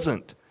it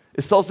doesn't.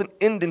 It solves an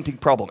indenting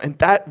problem, and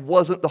that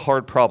wasn't the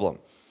hard problem.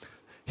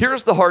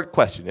 Here's the hard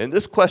question, and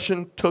this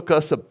question took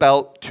us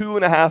about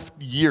 2.5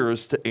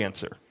 years to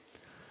answer.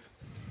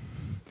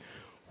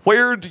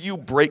 Where do you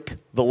break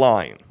the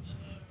line?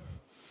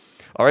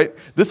 All right?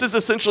 This is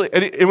essentially,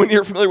 and when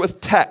you're familiar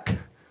with tech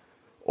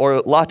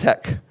or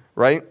LaTeX,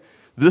 right?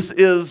 This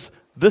is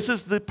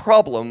the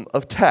problem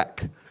of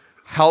tech.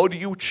 How do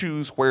you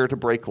choose where to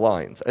break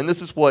lines? And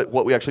this is what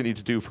we actually need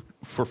to do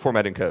for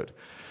formatting code.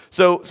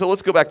 So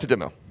let's go back to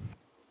demo,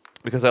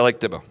 because I like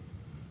demo.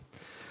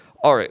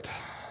 All right.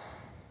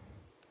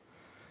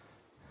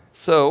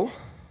 So,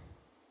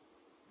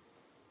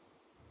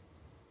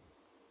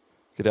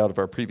 get out of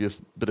our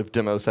previous bit of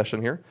demo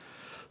session here.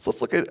 So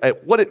let's look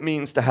at what it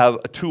means to have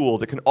a tool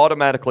that can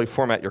automatically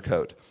format your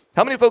code.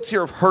 How many folks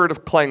here have heard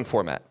of Clang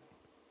format?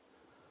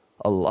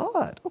 A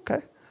lot,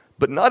 okay.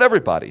 But not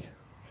everybody,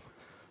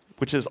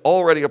 which is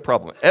already a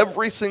problem.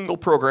 Every single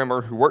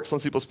programmer who works on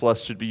C++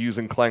 should be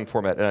using Clang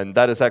format, and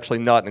that is actually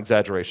not an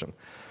exaggeration.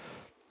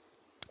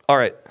 All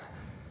right.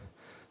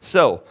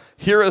 So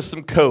here is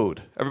some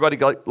code. Everybody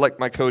like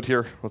my code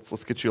here?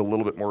 Let's get you a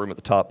little bit more room at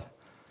the top.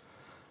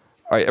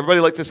 All right,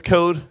 everybody like this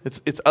code?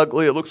 It's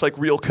ugly. It looks like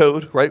real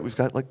code, right? We've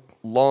got like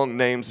long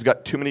names. We've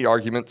got too many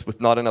arguments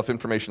with not enough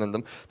information in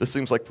them. This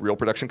seems like real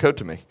production code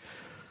to me.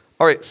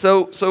 All right,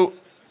 so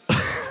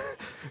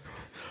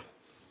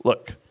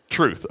look,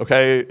 truth,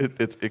 okay?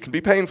 It can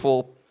be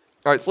painful.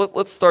 All right, so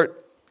let's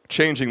start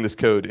changing this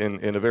code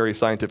in a very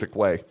scientific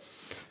way.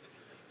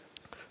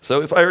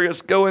 So if I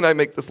just go and I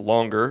make this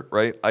longer,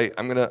 right,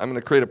 I'm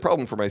gonna create a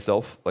problem for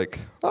myself, like,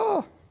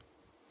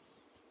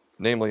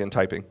 namely in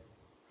typing.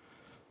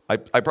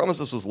 I promise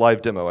this was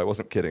live demo. I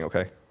wasn't kidding,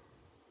 okay?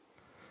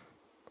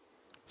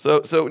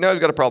 So now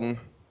we've got a problem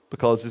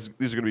because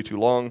these are going to be too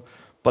long,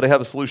 but I have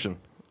a solution.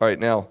 All right,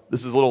 now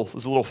this is a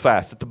little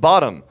fast. At the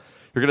bottom,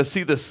 you're going to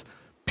see this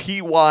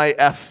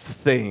PYF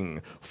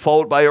thing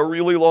followed by a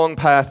really long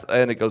path,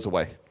 and it goes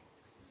away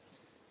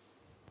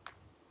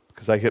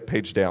because I hit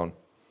page down.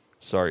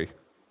 Sorry.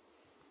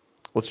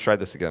 Let's try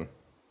this again.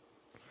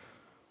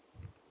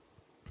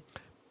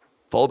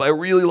 Followed by a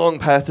really long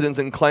path that ends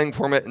in Clang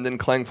format and then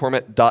Clang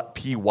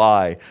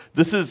format.py.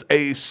 This is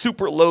a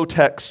super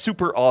low-tech,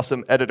 super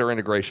awesome editor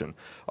integration.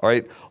 All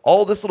right?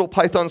 All this little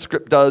Python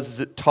script does is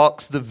it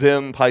talks the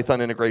Vim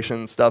Python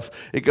integration stuff.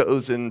 It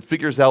goes and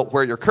figures out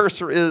where your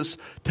cursor is,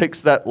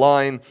 takes that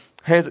line,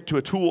 hands it to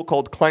a tool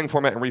called Clang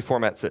format and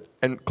reformats it.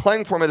 And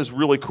Clang format is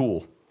really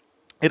cool.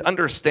 It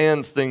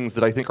understands things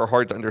that I think are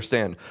hard to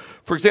understand.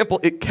 For example,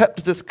 it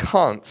kept this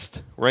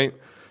const, right,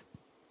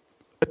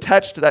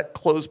 attached to that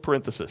closed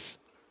parenthesis,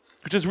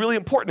 which is really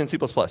important in C++,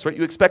 right?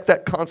 You expect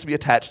that const to be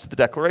attached to the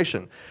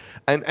declaration.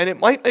 And it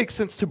might make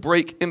sense to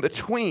break in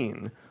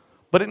between,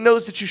 but it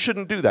knows that you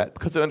shouldn't do that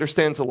because it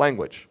understands the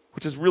language,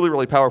 which is really,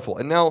 really powerful.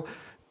 And now,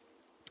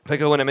 if I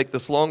go in and make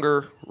this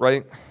longer,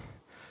 right,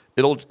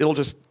 it'll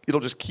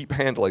just keep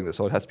handling this.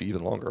 Oh, it has to be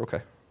even longer,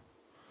 okay.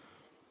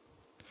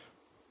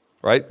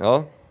 Right?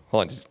 Oh,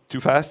 hold on,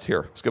 too fast?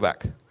 Here, let's go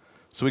back.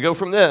 So we go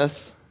from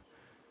this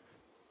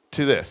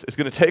to this. It's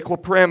going to take a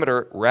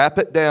parameter, wrap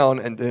it down,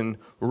 and then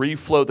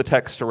reflow the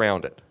text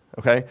around it.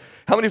 Okay?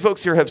 How many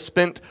folks here have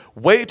spent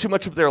way too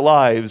much of their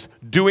lives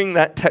doing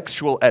that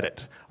textual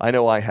edit? I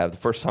know I have. The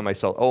first time I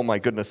saw, oh my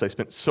goodness, I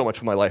spent so much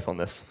of my life on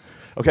this.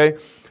 Okay?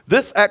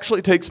 This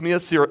actually takes me a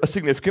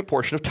significant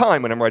portion of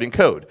time when I'm writing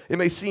code. It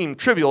may seem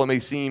trivial, it may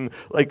seem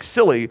like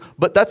silly,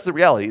 but that's the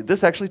reality.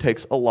 This actually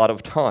takes a lot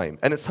of time,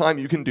 and it's time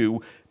you can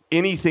do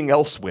anything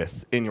else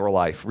with in your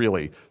life,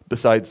 really,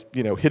 besides,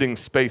 hitting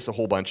space a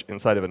whole bunch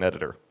inside of an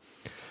editor.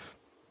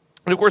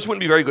 And of course, it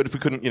wouldn't be very good if we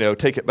couldn't,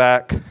 take it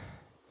back,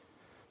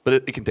 but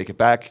it can take it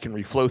back. It can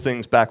reflow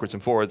things backwards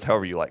and forwards,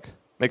 however you like.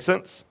 Make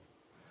sense?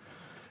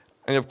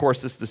 And of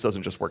course, this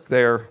doesn't just work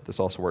there. This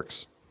also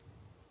works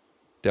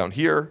down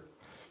here.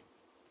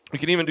 We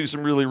can even do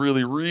some really,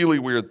 really, really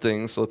weird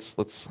things. So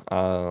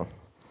I'm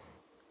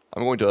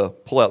going to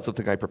pull out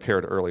something I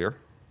prepared earlier,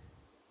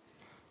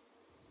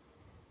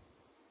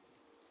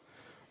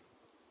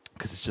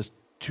 because it's just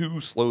too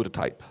slow to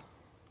type.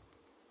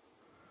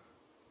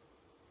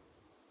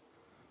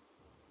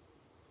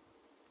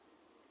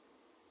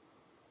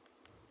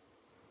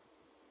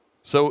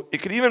 So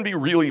it could even be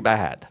really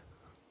bad,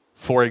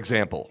 for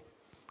example.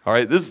 All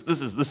right, this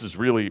is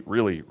really,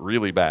 really,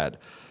 really bad.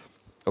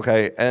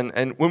 Okay,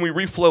 and when we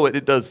reflow it,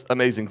 it does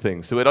amazing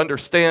things. So it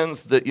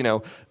understands that,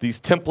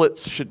 these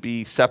templates should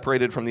be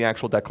separated from the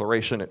actual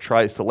declaration. It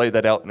tries to lay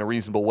that out in a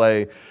reasonable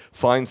way,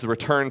 finds the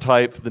return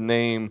type, the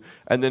name,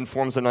 and then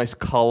forms a nice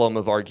column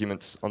of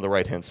arguments on the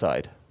right-hand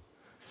side.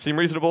 Seem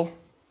reasonable?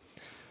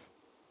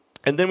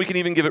 And then we can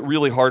even give it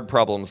really hard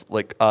problems,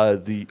 like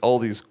all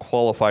these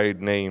qualified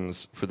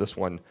names for this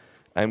one.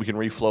 And we can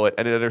reflow it,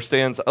 and it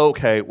understands,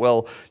 okay,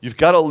 well, you've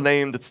got a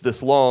name that's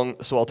this long,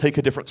 so I'll take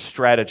a different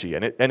strategy.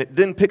 And it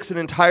then picks an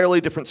entirely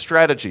different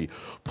strategy,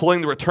 pulling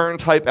the return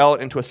type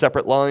out into a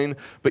separate line,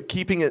 but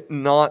keeping it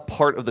not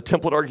part of the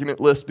template argument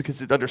list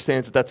because it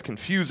understands that that's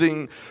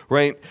confusing,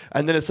 right?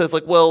 And then it says,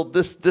 like, well,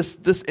 this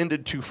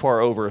ended too far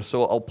over,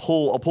 so I'll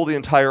pull the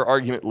entire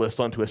argument list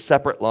onto a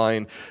separate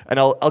line, and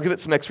I'll give it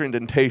some extra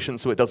indentation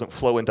so it doesn't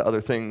flow into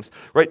other things,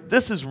 right?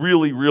 This is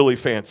really, really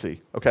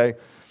fancy, okay?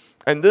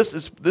 And this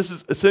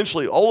is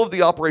essentially all of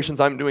the operations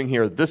I'm doing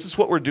here. This is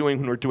what we're doing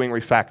when we're doing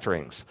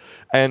refactorings.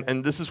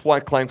 And this is why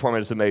Clang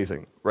format is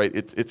amazing, right?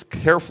 It's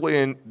carefully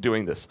in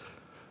doing this.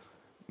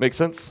 Make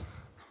sense?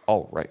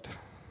 All right.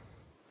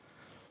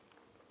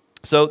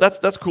 So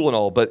that's cool and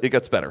all, but it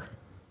gets better.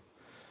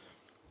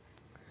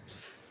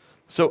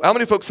 So how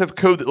many folks have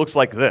code that looks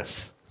like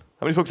this?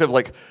 How many folks have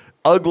like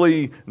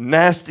ugly,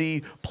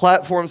 nasty,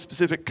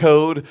 platform-specific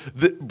code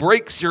that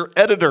breaks your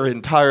editor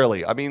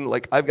entirely? I mean,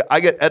 like I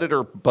get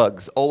editor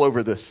bugs all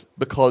over this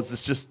because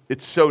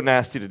it's so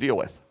nasty to deal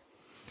with.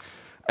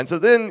 And so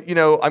then,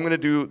 I'm going to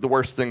do the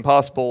worst thing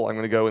possible. I'm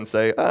going to go and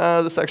say,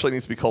 this actually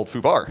needs to be called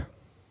foobar.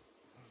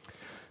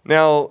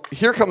 Now,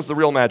 here comes the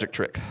real magic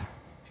trick.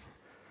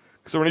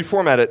 So when you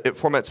format it, it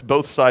formats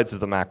both sides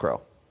of the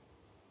macro.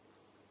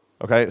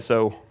 Okay,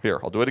 so here,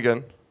 I'll do it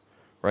again,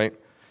 right?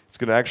 It's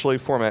going to actually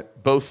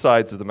format both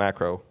sides of the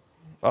macro.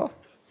 Oh.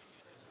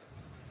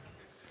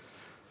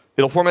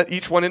 It'll format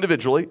each one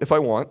individually if I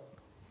want.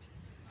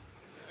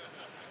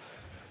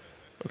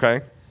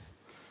 Okay.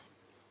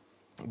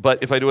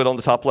 But if I do it on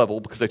the top level,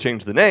 because I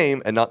changed the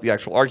name and not the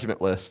actual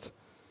argument list,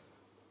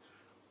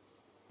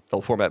 they'll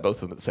format both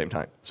of them at the same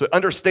time. So it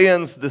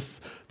understands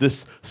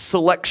this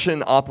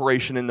selection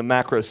operation in the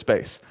macro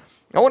space.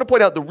 I want to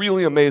point out the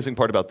really amazing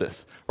part about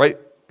this, right?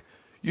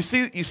 You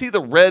see the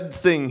red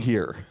thing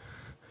here.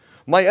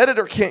 My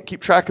editor can't keep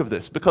track of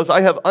this because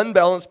I have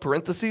unbalanced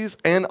parentheses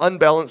and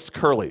unbalanced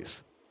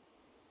curlies.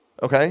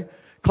 Okay?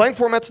 Clang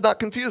format's not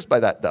confused by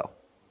that, though.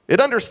 It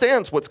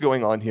understands what's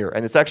going on here,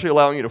 and it's actually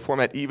allowing you to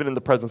format even in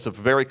the presence of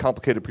very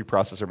complicated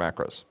preprocessor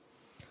macros.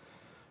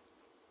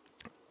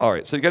 All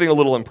right, so you're getting a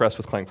little impressed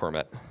with Clang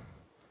format.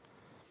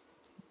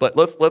 But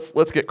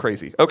let's get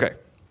crazy. Okay,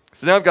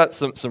 so now I've got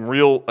some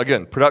real,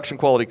 again, production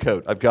quality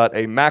code. I've got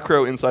a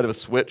macro inside of a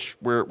switch.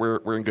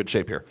 We're in good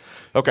shape here.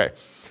 Okay,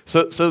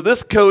 so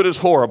this code is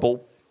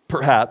horrible,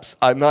 perhaps.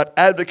 I'm not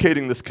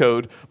advocating this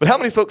code, but how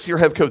many folks here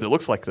have code that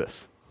looks like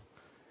this?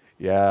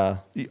 Yeah,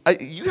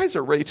 you guys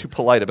are way too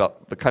polite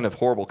about the kind of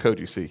horrible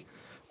code you see,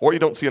 or you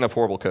don't see enough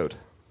horrible code,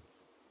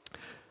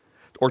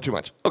 or too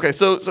much. Okay,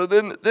 so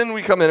then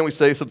we come in and we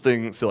say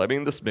something silly. I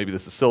mean, maybe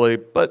this is silly,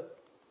 but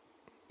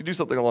you do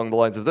something along the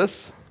lines of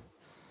this.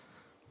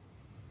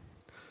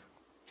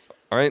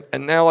 All right,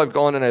 and now I've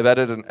gone and I've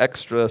added an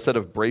extra set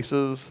of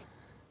braces.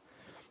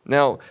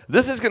 Now,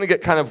 this is going to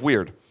get kind of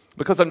weird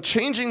because I'm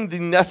changing the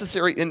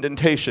necessary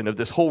indentation of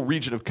this whole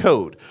region of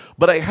code,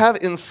 but I have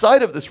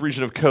inside of this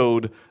region of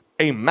code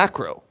a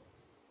macro,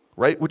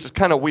 right, which is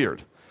kind of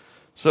weird.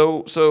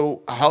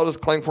 So how does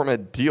Clang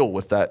format deal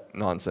with that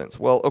nonsense?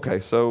 Well, okay,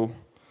 so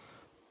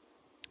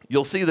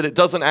you'll see that it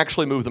doesn't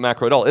actually move the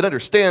macro at all. It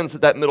understands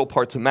that middle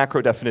part's a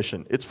macro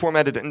definition. It's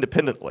formatted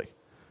independently,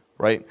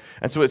 right?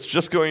 And so it's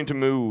just going to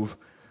move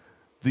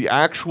the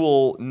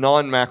actual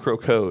non-macro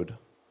code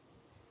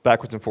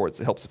backwards and forwards.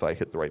 It helps if I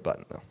hit the right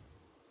button, though.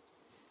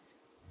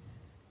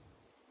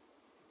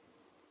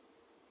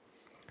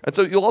 And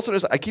so you'll also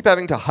notice I keep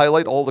having to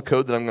highlight all the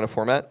code that I'm going to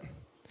format.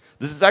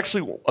 This is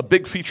actually a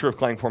big feature of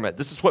Clang format.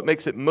 This is what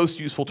makes it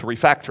most useful to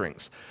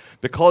refactorings,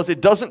 because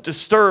it doesn't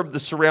disturb the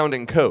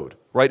surrounding code,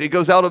 right? It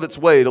goes out of its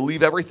way to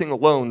leave everything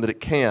alone that it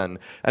can,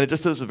 and it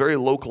just does a very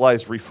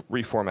localized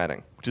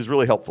reformatting, which is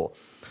really helpful.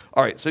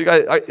 All right, so you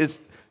guys,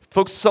 is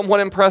folks somewhat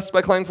impressed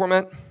by Clang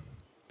format? All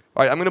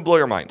right, I'm going to blow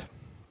your mind.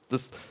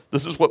 This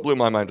is what blew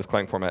my mind with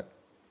Clang format.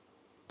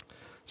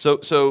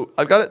 So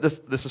I've got this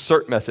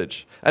assert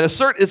message, and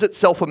assert is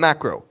itself a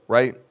macro,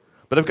 right?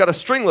 But I've got a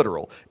string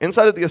literal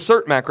inside of the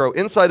assert macro,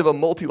 inside of a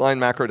multi-line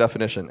macro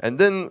definition. And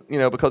then,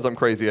 because I'm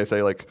crazy, I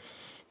say, like,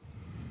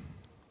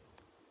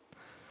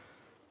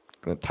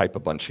 I'm going to type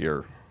a bunch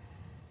here.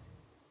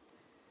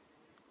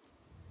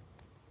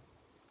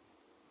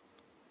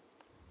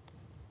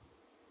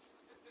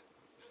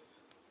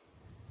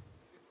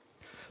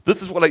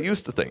 This is what I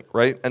used to think,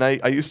 right? And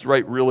I used to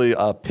write really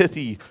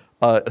pithy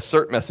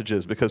assert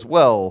messages because,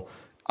 well,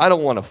 I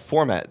don't want to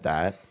format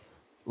that.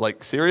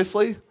 Like,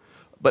 seriously?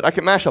 But I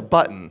can mash a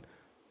button,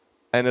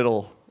 and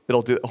it'll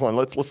do. Hold on,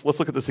 let's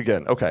look at this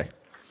again. Okay,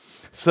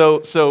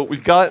 so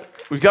we've got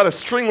a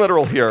string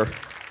literal here.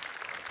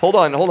 Hold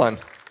on. Got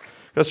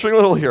a string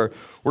literal here.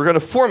 We're going to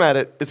format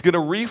it. It's going to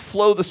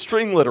reflow the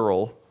string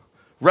literal,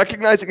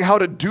 recognizing how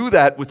to do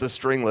that with the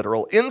string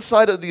literal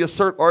inside of the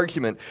assert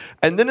argument,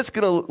 and then it's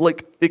going to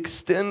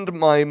extend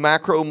my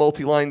macro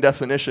multi-line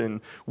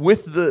definition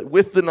with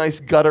the nice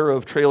gutter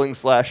of trailing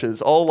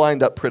slashes all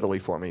lined up prettily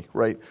for me,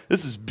 right?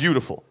 This is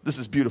beautiful. This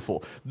is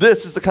beautiful.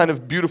 This is the kind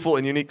of beautiful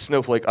and unique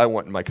snowflake I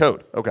want in my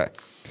code. Okay,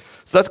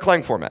 so that's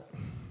Clang format.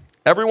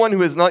 Everyone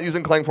who is not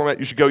using Clang format,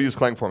 you should go use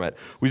Clang format.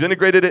 We've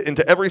integrated it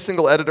into every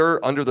single editor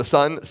under the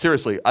sun.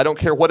 Seriously, I don't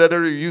care what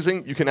editor you're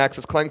using, you can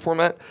access Clang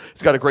format.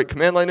 It's got a great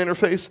command line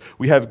interface.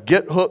 We have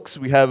get hooks,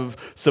 we have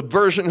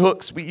subversion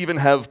hooks, we even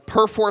have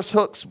perforce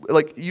hooks.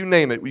 Like, you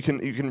name it, you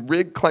can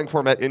rig Clang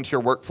format into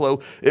your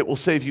workflow. It will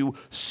save you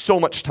so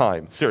much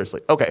time,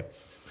 seriously. Okay,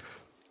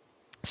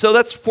 so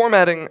that's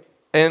formatting,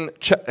 and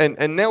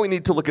now we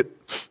need to look at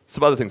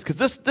some other things,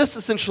 because this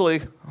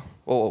essentially,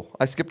 oh,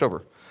 I skipped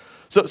over.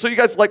 So you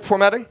guys like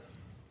formatting? Do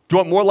you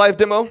want more live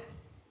demo?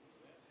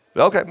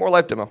 Okay, more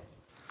live demo.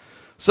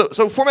 So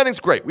formatting's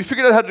great. We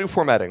figured out how to do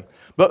formatting.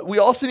 But we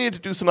also needed to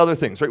do some other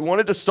things, right? We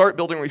wanted to start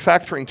building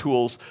refactoring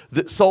tools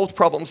that solved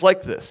problems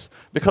like this.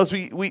 Because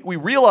we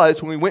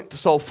realized when we went to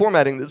solve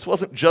formatting that this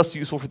wasn't just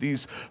useful for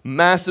these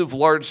massive,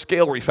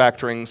 large-scale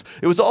refactorings.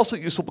 It was also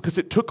useful because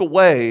it took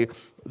away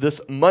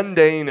this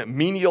mundane,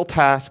 menial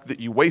task that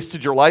you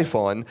wasted your life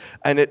on,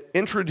 and it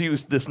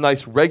introduced this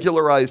nice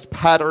regularized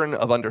pattern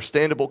of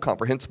understandable,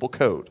 comprehensible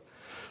code.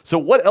 So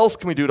what else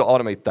can we do to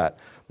automate that?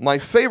 My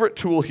favorite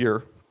tool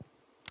here,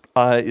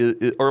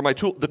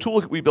 the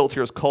tool that we built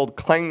here is called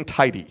Clang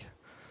Tidy.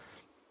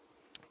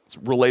 It's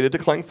related to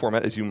Clang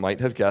format, as you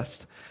might have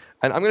guessed.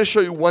 And I'm going to show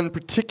you one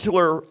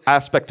particular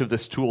aspect of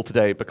this tool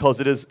today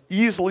because it is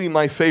easily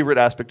my favorite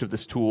aspect of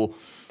this tool.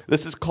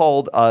 This is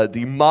called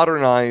the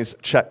modernize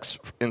checks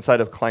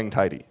inside of Clang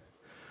Tidy.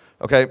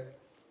 Okay,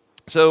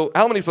 so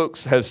how many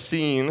folks have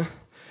seen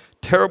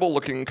terrible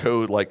looking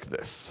code like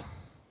this?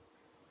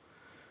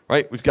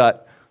 Right, we've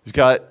got,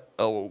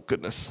 oh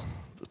goodness,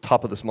 the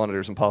top of this monitor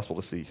is impossible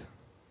to see.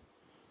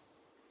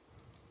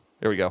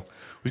 There we go.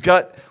 We've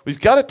got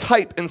a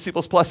type in C++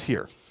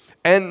 here,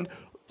 and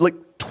like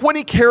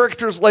 20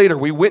 characters later,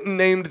 we went and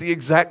named the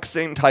exact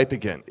same type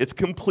again. It's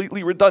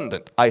completely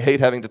redundant. I hate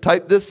having to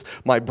type this.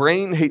 My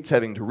brain hates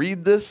having to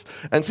read this.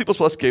 And C++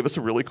 gave us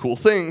a really cool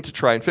thing to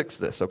try and fix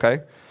this, okay?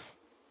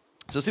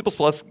 So C++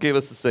 gave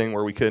us this thing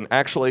where we can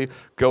actually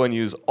go and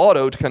use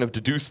auto to kind of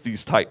deduce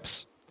these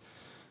types.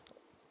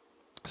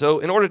 So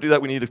in order to do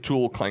that, we need a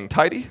tool clang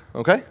tidy,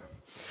 okay?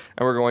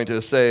 And we're going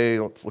to say,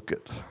 let's look at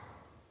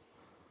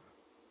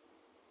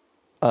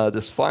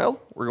this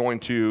file. We're going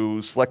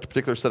to select a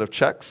particular set of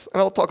checks,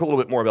 and I'll talk a little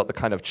bit more about the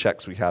kind of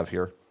checks we have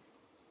here.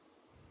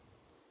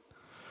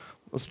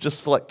 Let's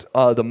just select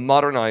the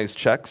modernized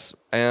checks,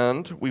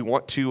 and we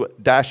want to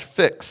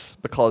 -fix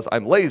because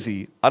I'm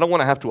lazy. I don't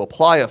want to have to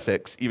apply a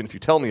fix, even if you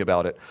tell me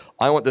about it.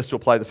 I want this to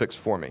apply the fix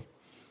for me.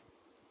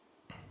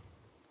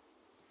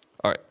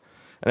 All right.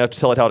 And I have to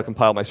tell it how to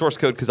compile my source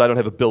code because I don't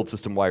have a build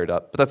system wired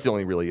up. But that's the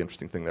only really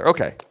interesting thing there.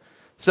 OK.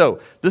 So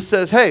this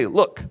says, hey,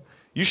 look,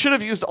 you should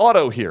have used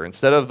auto here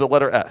instead of the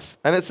letter S.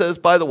 And it says,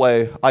 by the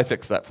way, I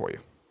fixed that for you.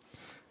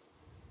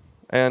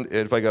 And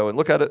if I go and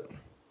look at it,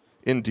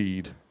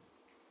 indeed,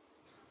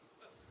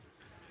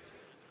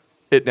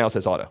 it now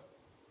says auto,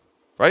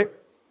 right?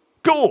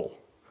 Cool.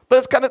 But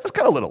it's kind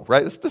of little,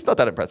 right? It's not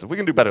that impressive. We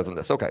can do better than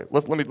this. Okay,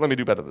 let me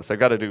do better than this. I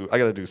gotta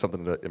do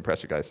something to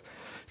impress you guys.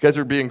 You guys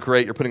are being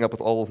great. You're putting up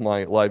with all of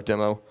my live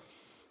demo.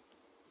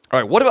 All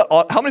right, what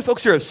about how many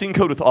folks here have seen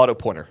code with auto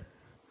pointer?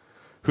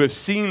 Who have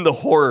seen the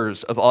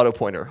horrors of auto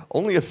pointer?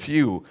 Only a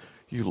few.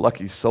 You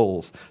lucky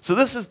souls. So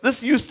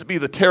this used to be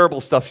the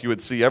terrible stuff you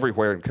would see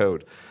everywhere in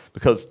code,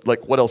 because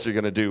like what else are you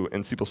gonna do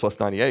in C++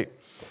 98?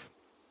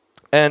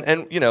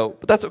 And you know,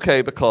 but that's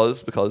okay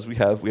because we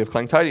have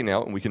clang tidy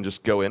now, and we can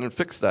just go in and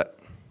fix that.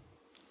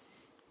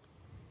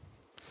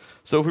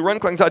 So if we run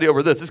clang tidy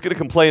over this, it's going to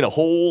complain a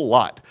whole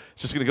lot.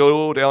 It's just going to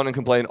go down and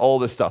complain all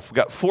this stuff. We've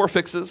got 4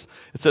 fixes.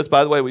 It says,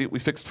 by the way, we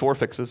fixed 4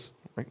 fixes.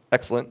 Right?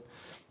 Excellent.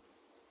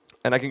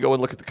 And I can go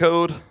and look at the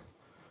code.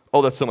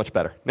 Oh, that's so much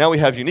better. Now we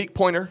have unique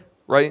pointer,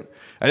 right?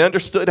 I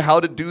understood how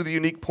to do the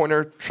unique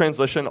pointer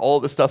translation, all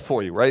this stuff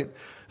for you, right?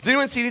 Does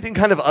anyone see anything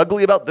kind of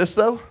ugly about this,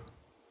 though?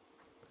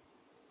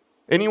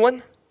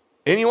 Anyone?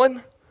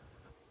 Anyone?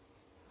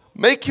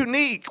 Make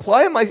unique.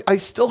 Why am I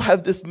still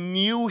have this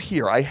new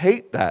here? I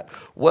hate that.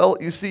 Well,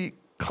 you see,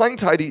 clang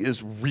tidy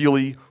is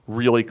really,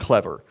 really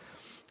clever.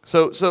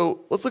 So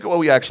let's look at what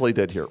we actually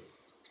did here.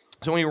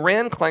 So when we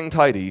ran clang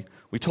tidy,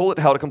 we told it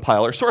how to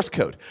compile our source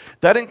code.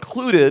 That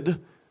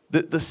included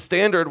the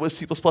standard was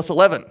C++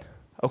 11,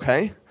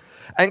 okay?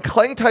 And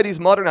clang tidy's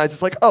modernized.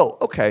 It's like, oh,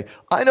 okay,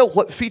 I know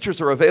what features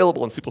are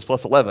available in C++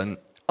 11.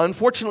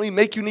 Unfortunately,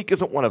 make unique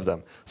isn't one of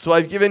them. So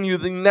I've given you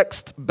the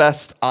next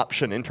best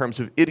option in terms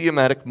of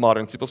idiomatic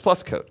modern C++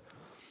 code.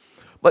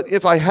 But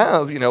if I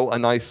have, you know, a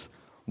nice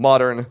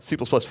modern C++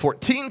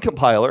 14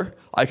 compiler,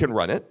 I can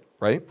run it,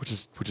 right? Which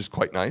is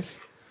quite nice.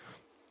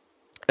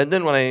 And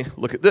then when I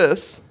look at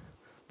this,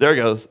 there it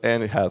goes,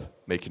 and we have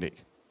make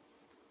unique,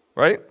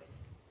 right?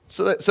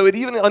 So it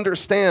even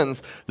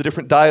understands the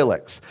different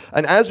dialects.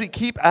 And as we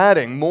keep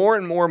adding more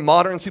and more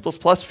modern C++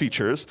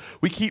 features,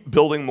 we keep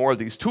building more of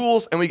these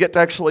tools, and we get to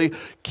actually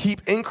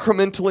keep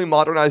incrementally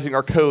modernizing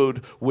our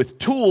code with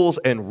tools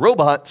and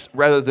robots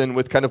rather than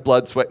with kind of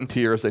blood, sweat, and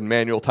tears and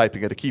manual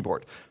typing at a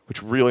keyboard,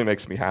 which really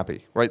makes me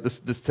happy, right?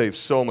 This saves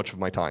so much of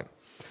my time.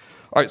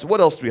 All right, so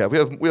what else do we have?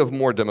 We have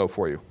more demo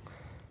for you.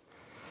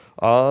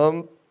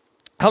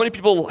 How many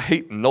people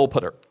hate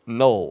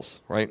nulls,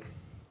 right?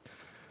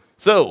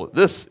 So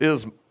this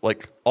is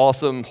like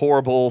awesome,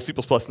 horrible C++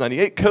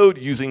 98 code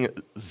using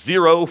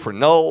 0 for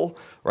null,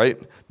 right?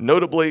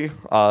 Notably,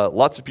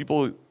 lots of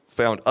people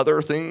found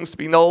other things to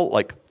be null,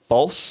 like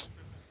false.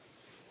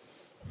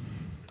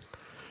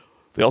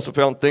 They also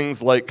found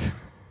things like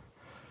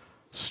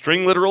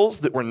string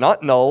literals that were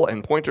not null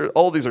and pointer.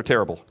 All these are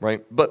terrible,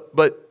 right? But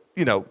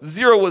you know,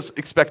 0 was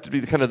expected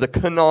to be kind of the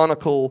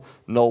canonical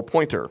null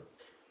pointer.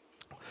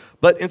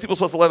 But in C++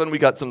 11, we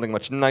got something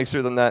much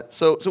nicer than that.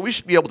 So we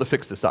should be able to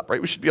fix this up,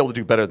 right? We should be able to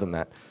do better than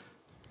that.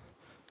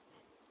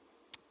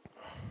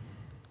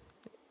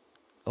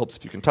 Helps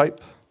if you can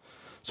type.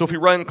 So if we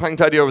run clang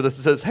tidy over this,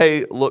 it says,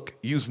 hey, look,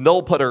 use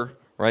null putter,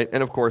 right?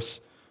 And of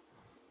course,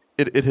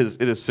 it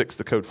has fixed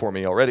the code for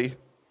me already,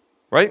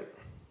 right?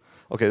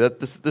 Okay,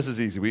 this is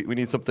easy. We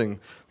need something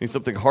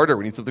harder.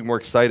 We need something more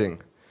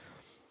exciting.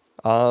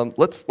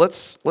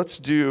 Let's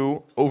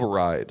do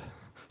override.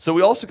 So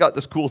we also got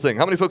this cool thing.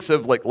 How many folks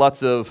have like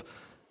lots of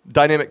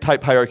dynamic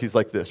type hierarchies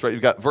like this, right?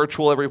 You've got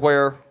virtual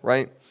everywhere,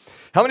 right?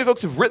 How many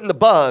folks have written the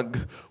bug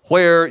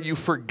where you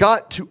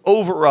forgot to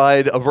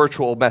override a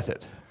virtual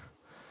method?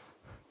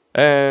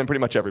 And pretty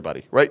much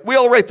everybody, right? We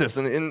all write this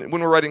when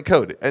we're writing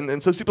code.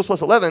 And so C++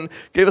 11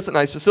 gave us a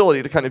nice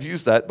facility to kind of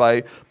use that by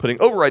putting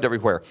override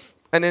everywhere.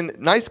 And in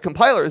nice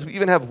compilers, we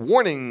even have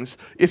warnings.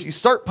 If you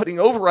start putting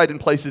override in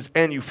places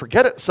and you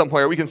forget it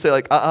somewhere, we can say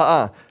like,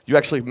 you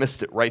actually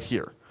missed it right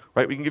here.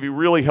 Right? We can give you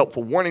really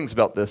helpful warnings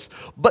about this.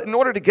 But in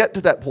order to get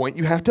to that point,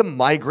 you have to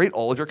migrate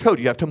all of your code.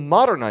 You have to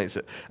modernize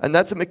it. And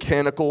that's a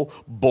mechanical,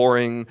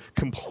 boring,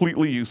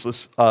 completely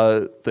useless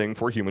thing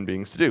for human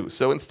beings to do.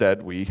 So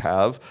instead, we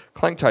have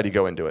clang tidy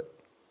go into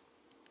it.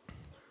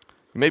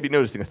 You may be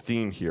noticing a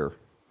theme here.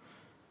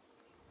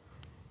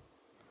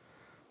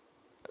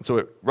 And so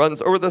it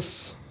runs over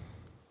this.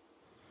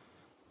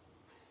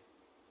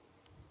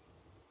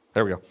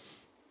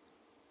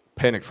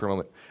 panicked for a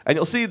moment. And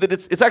you'll see that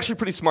it's actually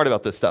pretty smart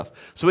about this stuff.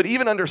 So it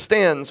even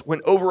understands when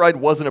override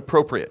wasn't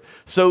appropriate.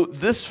 So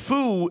this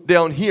foo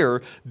down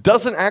here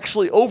doesn't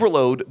actually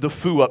overload the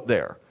foo up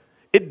there.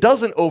 It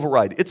doesn't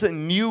override. It's a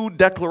new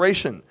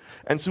declaration.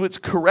 And so it's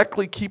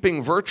correctly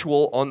keeping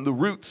virtual on the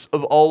roots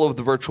of all of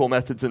the virtual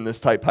methods in this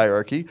type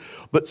hierarchy,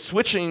 but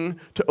switching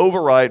to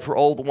override for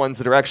all the ones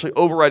that are actually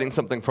overriding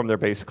something from their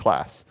base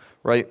class,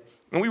 right?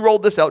 And we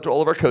rolled this out to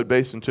all of our code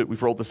base, and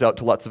we've rolled this out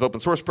to lots of open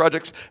source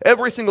projects.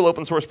 Every single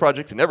open source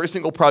project and every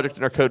single project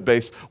in our code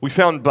base, we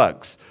found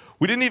bugs.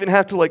 We didn't even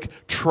have to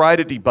try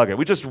to debug it.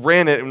 We just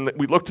ran it, and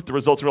we looked at the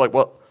results, and we were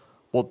like,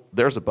 well,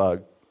 there's a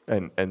bug,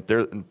 and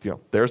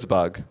there's a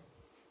bug.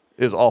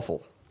 It is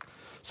awful.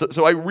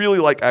 So I really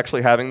like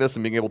actually having this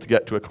and being able to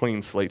get to a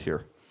clean slate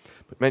here.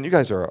 But man, you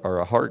guys are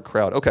a hard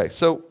crowd. Okay,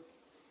 so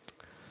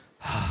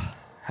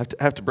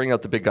have to bring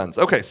out the big guns.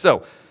 Okay,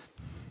 so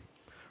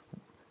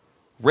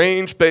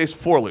range-based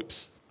for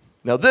loops.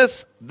 Now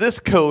this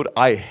code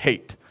I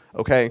hate.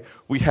 Okay,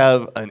 we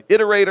have an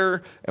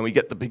iterator, and we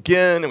get the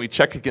begin, and we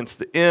check against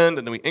the end,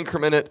 and then we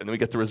increment it, and then we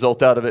get the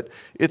result out of it.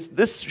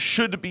 This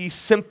should be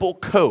simple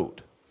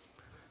code.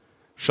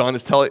 Sean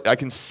is telling, I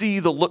can see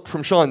the look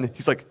from Sean.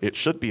 He's like, it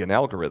should be an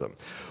algorithm.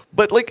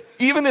 But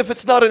even if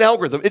it's not an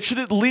algorithm, it should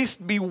at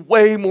least be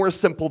way more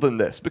simple than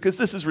this, because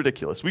this is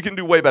ridiculous. We can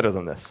do way better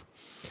than this.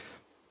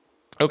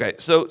 Okay,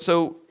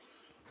 so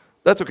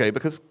that's okay,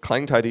 because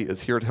Clang Tidy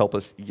is here to help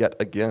us yet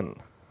again.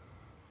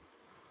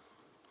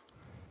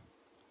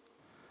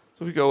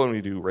 So if we go and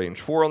we do range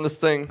 4 on this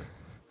thing,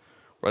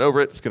 run over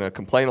it, it's going to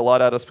complain a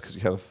lot at us because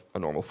we have a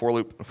normal for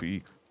loop. If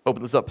we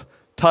open this up,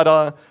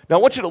 ta-da. Now I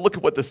want you to look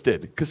at what this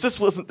did, because this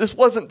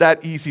wasn't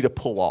that easy to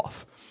pull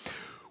off.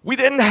 We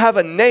didn't have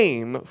a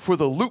name for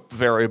the loop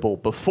variable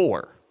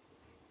before.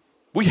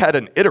 We had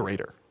an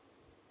iterator.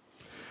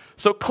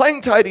 So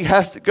Clang Tidy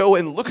has to go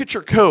and look at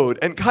your code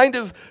and kind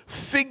of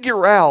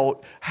figure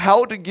out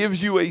how to give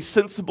you a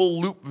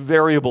sensible loop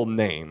variable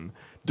name,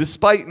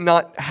 despite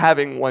not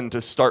having one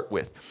to start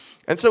with.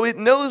 And so it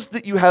knows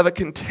that you have a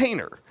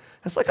container.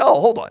 It's like, oh,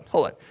 hold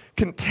on.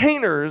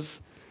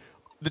 Containers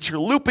that you're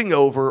looping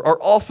over are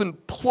often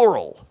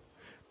plural.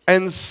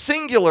 And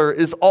singular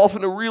is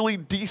often a really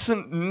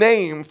decent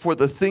name for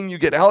the thing you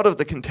get out of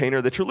the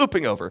container that you're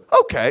looping over.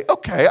 Okay,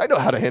 I know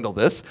how to handle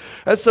this.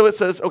 And so it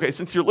says, okay,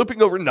 since you're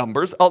looping over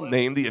numbers, I'll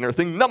name the inner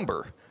thing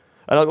number.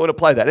 And I'll go and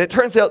apply that. And it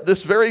turns out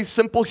this very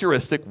simple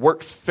heuristic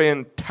works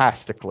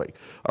fantastically.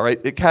 All right,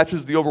 it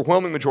catches the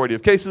overwhelming majority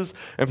of cases,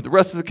 and for the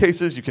rest of the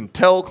cases, you can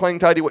tell Clang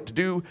Tidy what to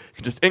do. You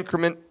can just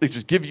increment, it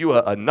just give you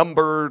a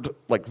numbered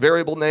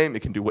variable name.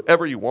 It can do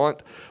whatever you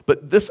want,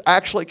 but this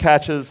actually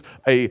catches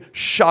a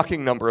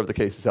shocking number of the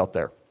cases out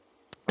there.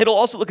 It'll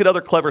also look at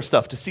other clever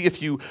stuff to see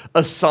if you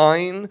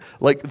assign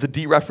the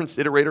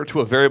dereferenced iterator to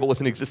a variable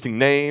with an existing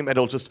name, and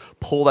it'll just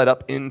pull that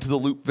up into the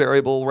loop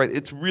variable, right?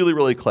 It's really,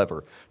 really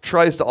clever.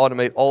 Tries to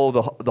automate all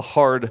of the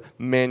hard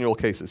manual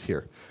cases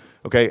here,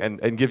 okay,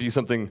 and give you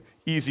something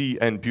easy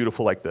and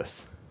beautiful like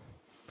this.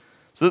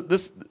 So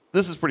this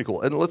is pretty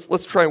cool. And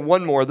let's try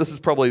one more. This is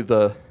probably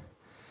the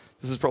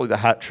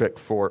hat trick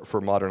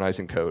for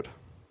modernizing code.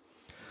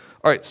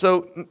 All right,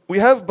 so we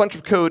have a bunch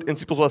of code in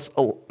C++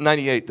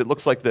 98 that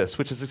looks like this,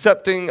 which is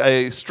accepting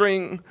a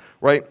string,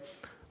 right?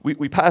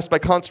 We passed by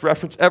const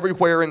reference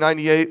everywhere in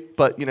 98,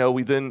 but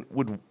we then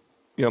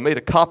made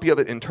a copy of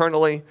it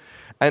internally.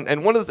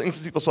 And one of the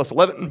things that C++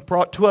 11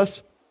 brought to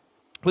us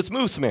was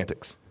move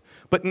semantics.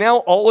 But now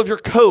all of your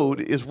code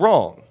is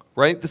wrong,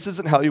 right? This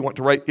isn't how you want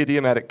to write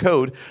idiomatic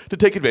code to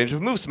take advantage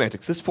of move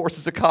semantics. This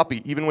forces a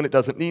copy even when it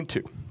doesn't need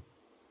to.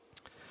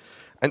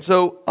 And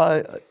so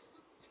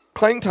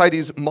Clang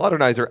Tidy's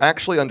modernizer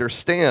actually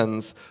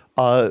understands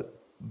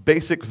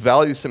basic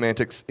value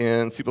semantics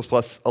in C++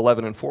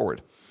 11 and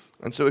forward.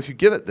 And so if you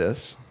give it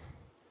this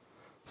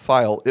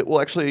file, it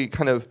will actually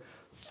kind of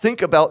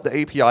think about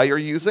the API you're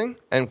using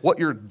and what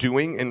you're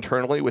doing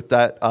internally with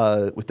that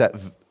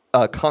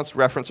const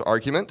reference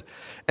argument,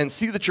 and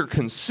see that you're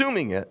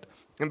consuming it,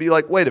 and be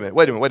like, wait a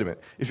minute.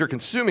 If you're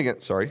consuming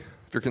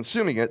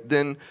it,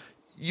 then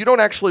you don't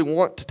actually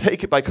want to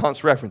take it by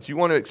const reference. You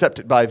want to accept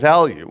it by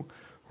value,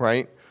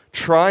 right?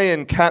 Try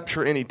and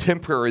capture any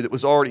temporary that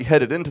was already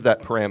headed into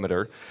that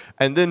parameter,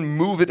 and then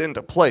move it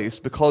into place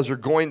because you're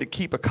going to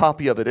keep a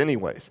copy of it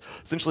anyways.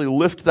 Essentially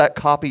lift that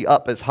copy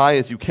up as high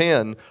as you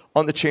can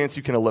on the chance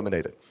you can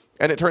eliminate it.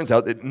 And it turns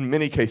out that in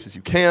many cases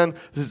you can.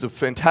 This is a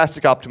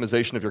fantastic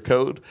optimization of your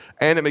code,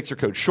 and it makes your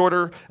code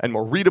shorter and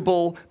more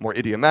readable, more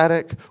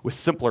idiomatic, with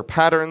simpler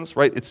patterns,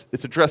 right? It's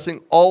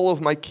addressing all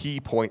of my key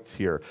points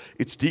here.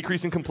 It's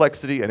decreasing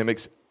complexity, and it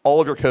makes all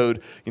of your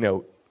code,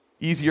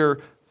 easier,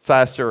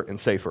 faster, and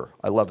safer.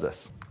 I love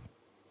this.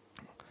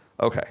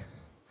 Okay,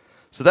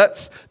 so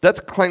that's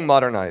Clang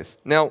Modernize.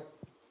 Now,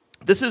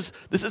 this is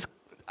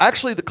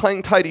actually the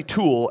Clang Tidy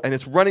tool, and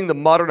it's running the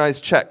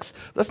modernized checks.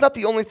 That's not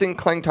the only thing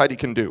Clang Tidy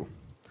can do.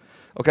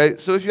 Okay,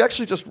 so if you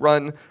actually just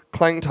run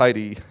Clang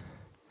Tidy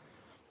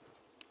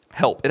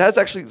help, it has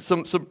actually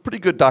some pretty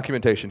good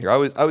documentation here. I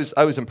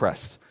was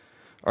impressed.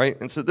 All right,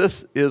 and so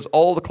this is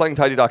all the Clang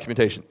Tidy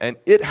documentation, and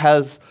it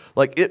has,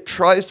 like, it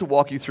tries to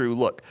walk you through,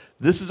 look,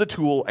 this is a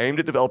tool aimed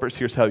at developers,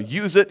 here's how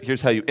you use it,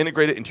 here's how you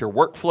integrate it into your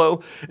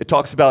workflow. It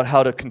talks about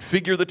how to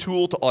configure the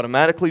tool to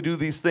automatically do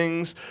these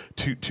things,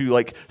 to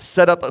like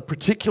set up a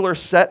particular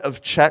set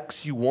of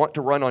checks you want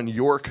to run on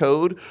your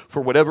code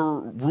for whatever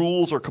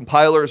rules or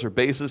compilers or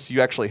basis you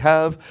actually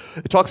have.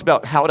 It talks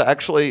about how to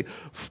actually,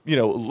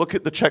 look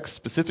at the checks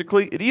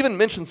specifically. It even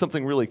mentions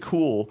something really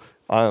cool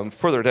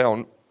further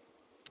down,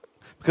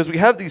 because we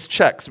have these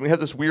checks, and we have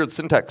this weird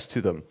syntax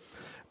to them.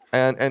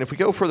 And if we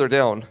go further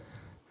down,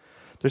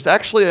 there's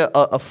actually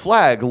a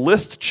flag,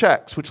 list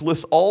checks, which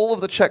lists all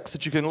of the checks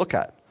that you can look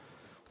at.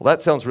 Well,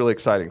 that sounds really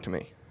exciting to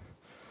me.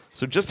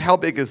 So just how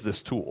big is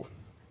this tool?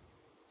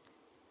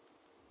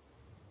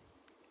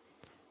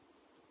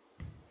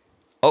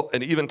 Oh,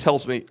 and it even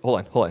tells me,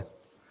 hold on.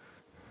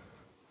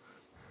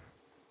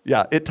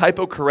 Yeah, it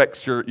typo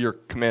corrects your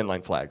command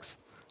line flags.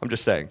 I'm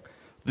just saying.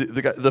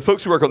 The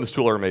folks who work on this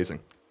tool are amazing.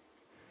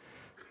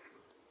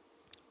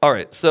 All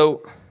right,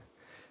 so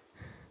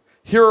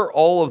here are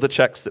all of the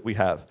checks that we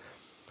have.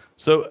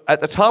 So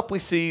at the top, we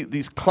see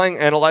these Clang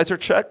analyzer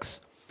checks.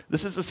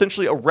 This is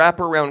essentially a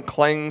wrapper around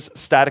Clang's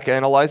static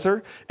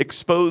analyzer,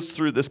 exposed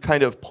through this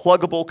kind of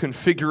pluggable,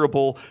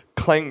 configurable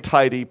Clang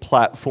Tidy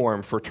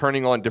platform for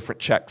turning on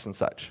different checks and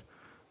such.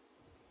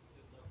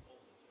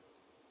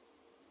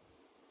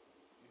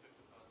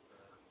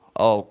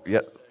 Oh, yeah.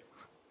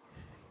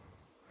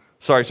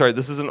 Sorry,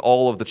 this isn't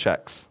all of the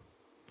checks.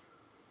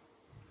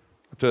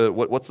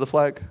 What's the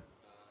flag?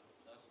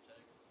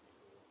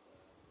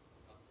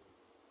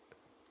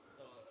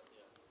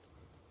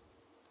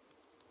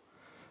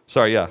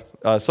 Sorry, yeah.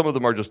 Some of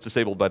them are just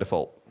disabled by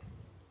default.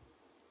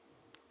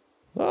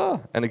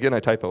 And again, I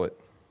typo it.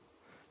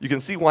 You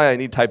can see why I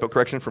need typo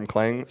correction from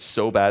Clang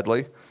so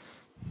badly.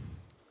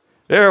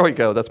 There we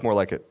go. That's more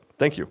like it.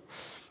 Thank you.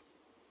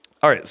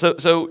 All right,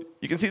 so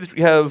you can see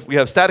that we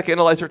have static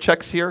analyzer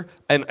checks here,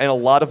 and a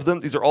lot of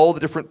them. These are all the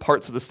different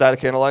parts of the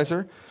static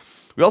analyzer.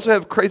 We also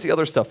have crazy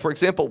other stuff. For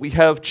example, we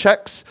have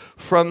checks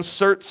from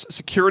cert's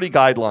security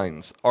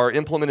guidelines are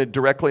implemented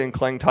directly in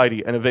Clang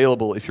Tidy and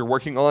available. If you're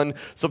working on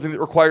something that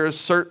requires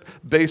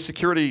cert-based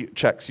security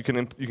checks, you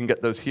can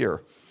get those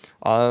here.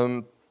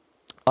 Anyone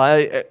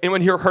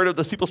here heard of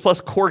the C++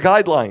 core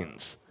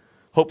guidelines?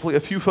 Hopefully a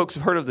few folks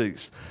have heard of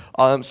these.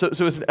 So it's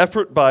an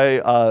effort by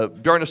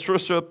Bjarne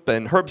Strustrup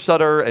and Herb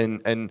Sutter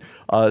and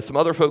some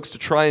other folks to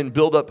try and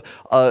build up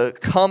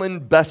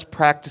common best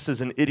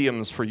practices and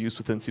idioms for use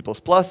within C++.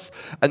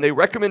 And they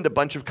recommend a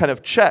bunch of kind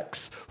of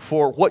checks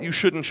for what you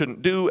should and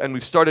shouldn't do. And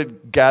we've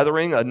started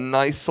gathering a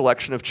nice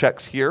selection of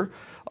checks here.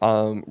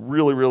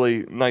 Really,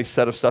 really nice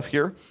set of stuff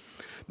here.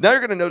 Now you're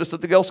going to notice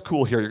something else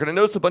cool here. You're going to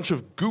notice a bunch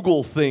of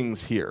Google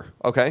things here,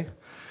 okay?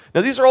 Now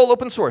these are all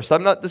open source.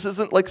 This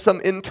isn't like some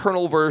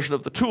internal version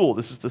of the tool.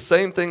 This is the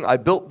same thing. I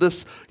built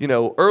this,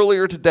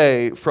 earlier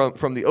today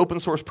from the open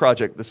source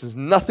project. This is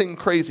nothing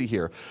crazy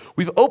here.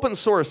 We've open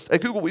sourced,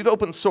 at Google, we've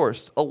open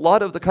sourced a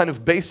lot of the kind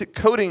of basic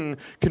coding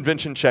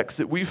convention checks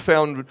that we've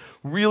found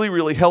really,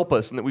 really help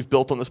us and that we've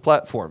built on this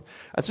platform.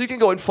 And so you can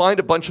go and find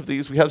a bunch of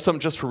these. We have some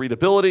just for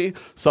readability,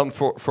 some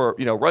for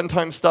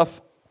runtime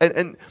stuff.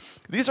 And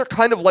these are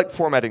kind of like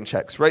formatting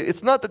checks, right?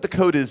 It's not that the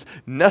code is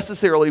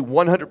necessarily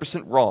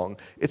 100% wrong.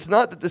 It's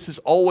not that this is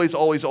always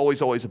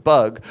a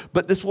bug,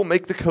 but this will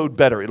make the code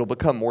better. It'll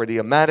become more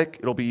idiomatic.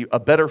 It'll be a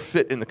better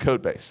fit in the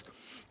code base.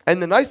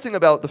 And the nice thing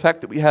about the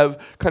fact that we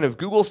have kind of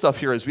Google stuff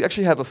here is we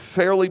actually have a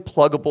fairly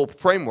pluggable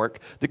framework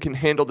that can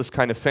handle this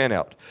kind of fan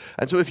out.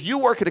 And so if you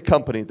work at a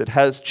company that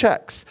has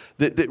checks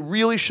that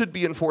really should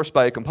be enforced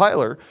by a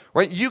compiler,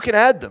 right, you can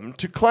add them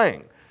to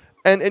Clang.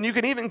 And you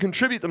can even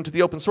contribute them to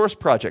the open source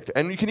project.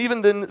 And you can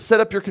even then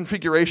set up your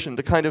configuration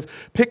to kind of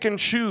pick and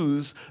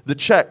choose the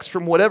checks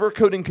from whatever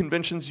coding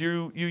conventions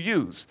you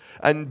use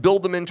and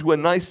build them into a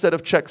nice set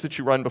of checks that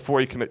you run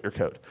before you commit your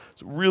code.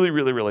 It's really,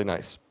 really, really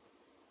nice.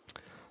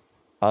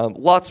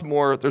 Lots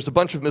more. There's a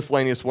bunch of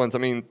miscellaneous ones. I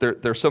mean,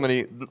 there's so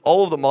many.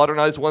 All of the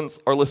modernized ones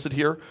are listed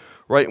here,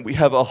 right? We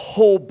have a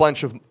whole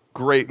bunch of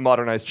great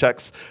modernized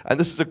checks. And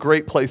this is a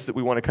great place that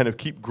we want to kind of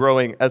keep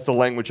growing as the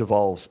language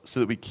evolves so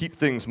that we keep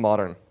things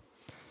modern.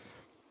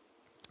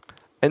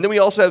 And then we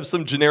also have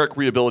some generic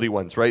readability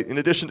ones, right? In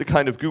addition to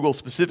kind of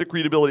Google-specific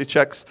readability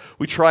checks,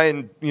 we try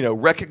and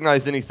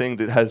recognize anything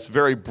that has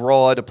very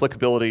broad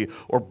applicability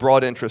or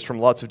broad interest from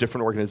lots of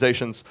different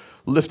organizations,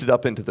 lift it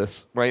up into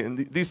this, right? And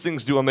these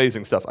things do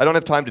amazing stuff. I don't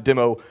have time to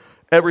demo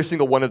every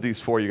single one of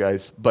these for you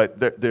guys, but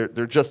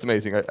they're just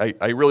amazing.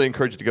 I really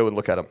encourage you to go and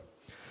look at them.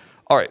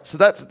 All right, so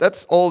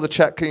that's all the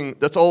checking,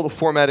 that's all the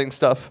formatting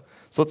stuff.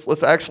 So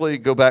let's actually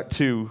go back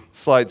to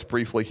slides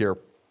briefly here.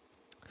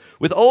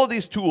 With all of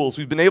these tools,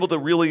 we've been able to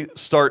really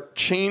start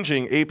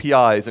changing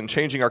APIs and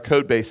changing our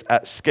code base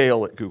at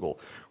scale at Google,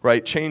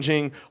 right?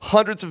 Changing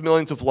hundreds of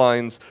millions of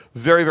lines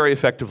very, very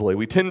effectively.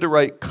 We tend to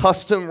write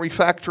custom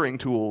refactoring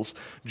tools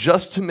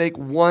just to make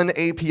one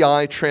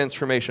API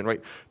transformation,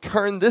 right?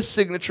 Turn this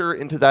signature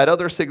into that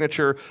other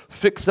signature,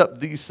 fix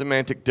up these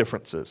semantic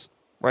differences,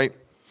 right?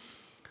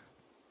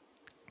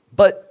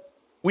 But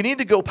we need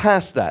to go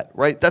past that,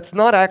 right? That's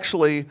not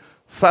actually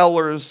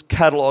Fowler's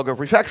catalog of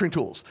refactoring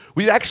tools.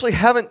 We actually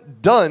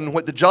haven't done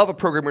what the Java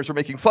programmers were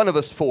making fun of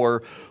us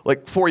for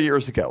like 4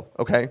 years ago,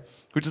 okay?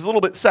 Which is a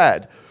little bit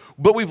sad.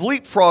 But we've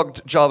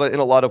leapfrogged Java in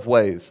a lot of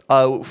ways.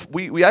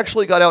 We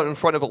actually got out in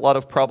front of a lot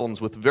of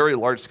problems with very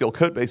large-scale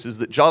code bases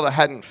that Java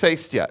hadn't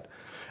faced yet.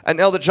 And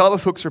now the Java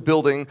folks are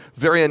building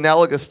very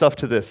analogous stuff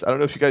to this. I don't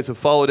know if you guys have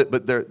followed it,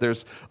 but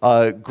there's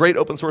a great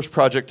open source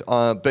project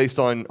based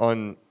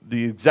on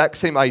the exact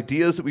same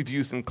ideas that we've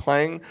used in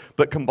Clang,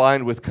 but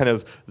combined with kind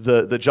of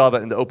the Java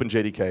and the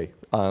OpenJDK.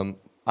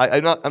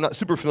 I'm not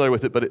super familiar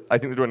with it, but I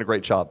think they're doing a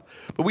great job.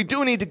 But we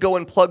do need to go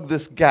and plug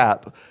this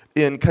gap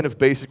in kind of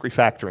basic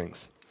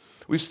refactorings.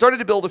 We've started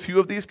to build a few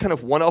of these kind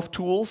of one-off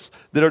tools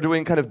that are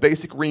doing kind of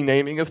basic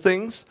renaming of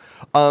things,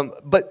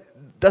 but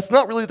that's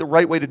not really the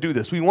right way to do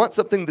this. We want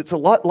something that's a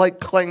lot like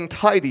Clang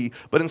Tidy,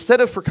 but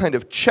instead of for kind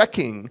of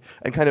checking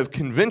and kind of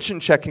convention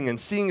checking and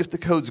seeing if the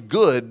code's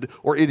good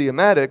or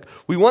idiomatic,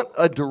 we want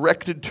a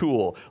directed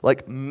tool,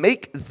 like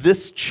make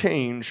this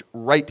change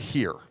right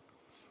here,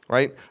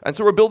 right? And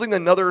so we're building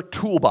another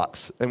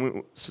toolbox,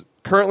 and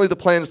currently the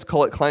plan is to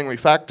call it Clang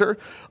Refactor.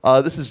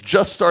 This is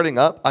just starting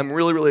up. I'm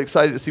really, really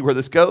excited to see where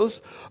this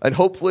goes. And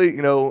hopefully,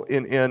 you know,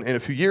 in a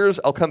few years,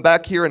 I'll come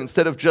back here, and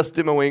instead of just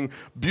demoing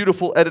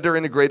beautiful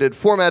editor-integrated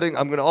formatting,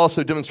 I'm going to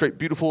also demonstrate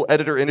beautiful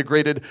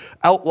editor-integrated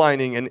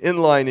outlining and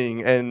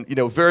inlining and, you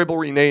know, variable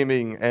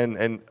renaming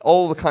and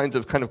all the kinds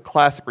of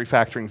classic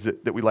refactorings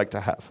that we like to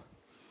have.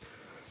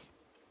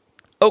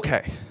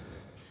 OK.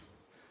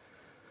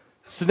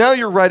 So now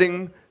you're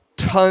writing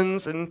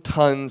tons and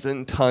tons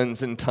and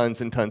tons and tons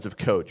and tons of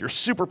code. You're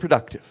super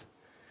productive.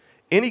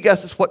 Any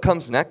guesses what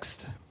comes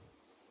next?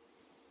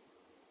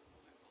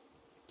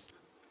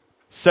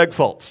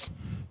 Segfaults.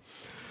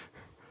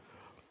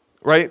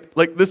 Right?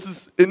 Like, this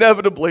is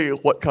inevitably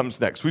what comes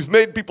next. We've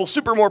made people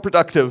super more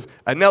productive,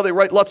 and now they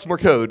write lots more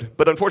code,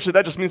 but unfortunately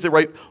that just means they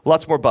write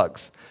lots more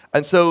bugs.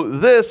 And so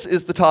this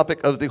is the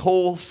topic of the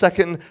whole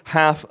second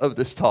half of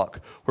this talk,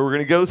 where we're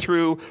going to go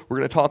through, we're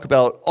going to talk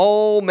about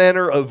all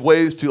manner of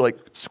ways to like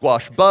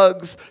squash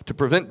bugs, to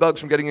prevent bugs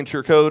from getting into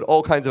your code,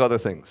 all kinds of other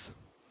things.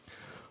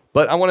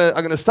 But I'm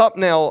going to stop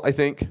now, I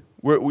think.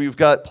 We've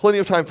got plenty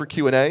of time for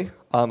Q&A.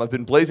 I've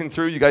been blazing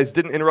through. You guys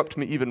didn't interrupt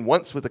me even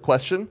once with a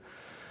question.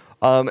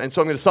 And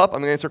so I'm going to stop. I'm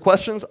going to answer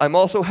questions. I'm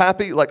also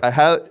happy, like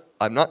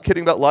I'm not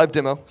kidding about live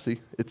demo. See,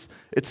 it's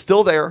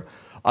still there.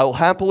 I will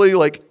happily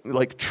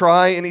like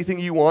try anything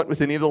you want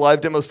with any of the live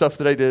demo stuff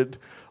that I did.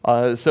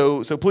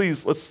 So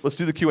please, let's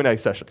do the Q&A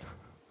session.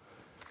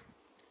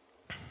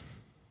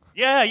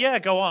 Yeah,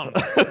 go on.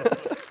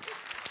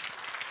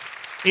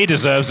 He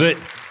deserves it.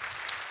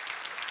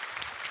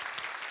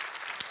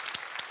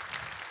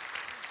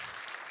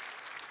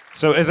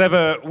 So as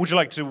ever, would you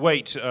like to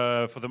wait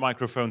for the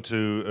microphone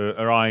to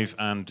arrive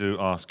and to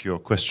ask your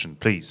question,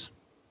 please?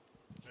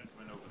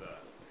 Gentleman over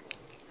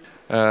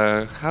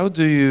there. How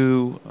do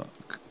you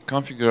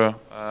configure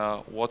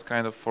what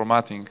kind of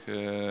formatting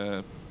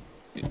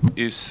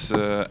is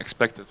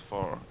expected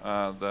for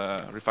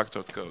the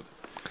refactored code?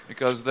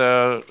 Because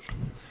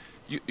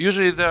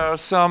usually there are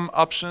some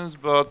options,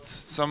 but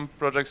some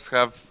projects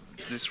have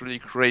these really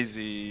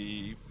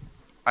crazy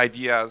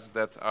ideas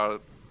that are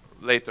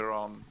later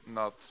on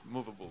not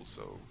movable.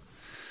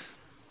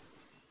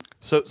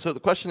 So the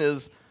question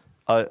is,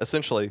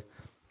 essentially,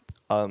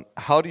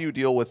 how do you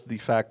deal with the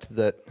fact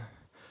that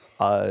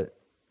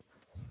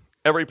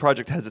every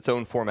project has its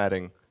own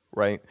formatting,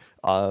 right?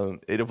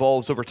 It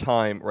evolves over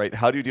time, right?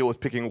 How do you deal with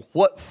picking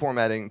what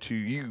formatting to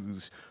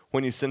use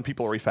when you send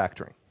people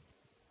refactoring?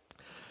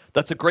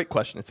 That's a great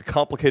question. It's a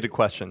complicated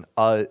question.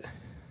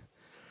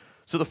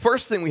 So the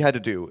first thing we had to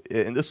do,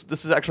 and this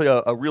is actually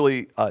a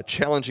really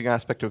challenging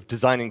aspect of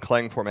designing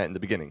Clang format in the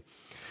beginning,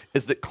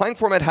 is that Clang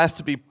format has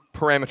to be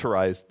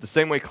parameterized the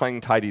same way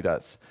Clang Tidy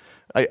does.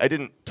 I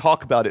didn't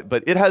talk about it,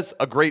 but it has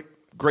a great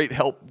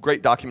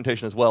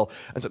documentation as well.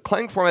 And so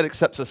Clang format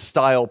accepts a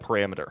style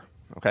parameter,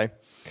 okay?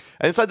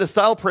 And inside the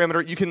style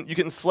parameter, you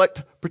can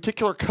select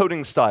particular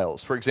coding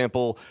styles. For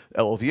example,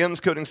 LLVM's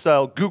coding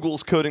style,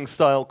 Google's coding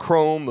style,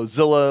 Chrome,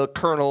 Mozilla,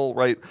 kernel,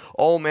 right?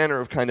 All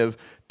manner of kind of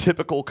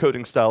typical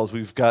coding styles.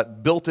 We've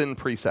got built-in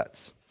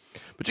presets.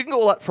 But you can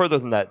go a lot further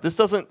than that. This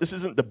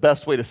isn't the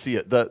best way to see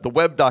it. The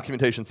web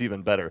documentation's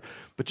even better.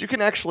 But you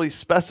can actually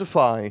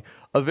specify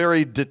a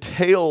very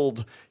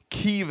detailed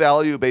key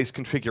value-based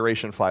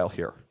configuration file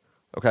here,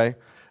 okay?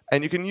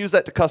 And you can use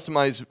that to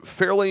customize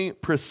fairly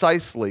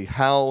precisely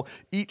how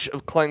each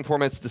of Clang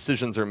format's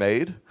decisions are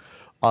made.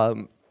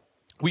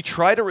 We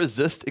try to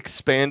resist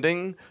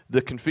expanding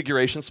the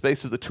configuration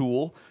space of the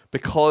tool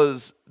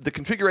because the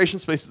configuration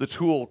space of the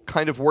tool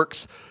kind of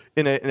works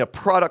in a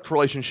product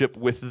relationship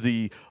with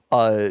the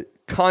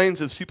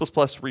kinds of C++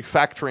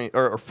 refactoring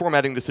or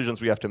formatting decisions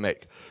we have to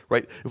make,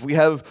 right? If we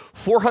have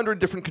 400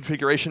 different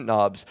configuration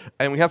knobs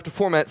and we have to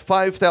format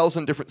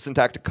 5,000 different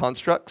syntactic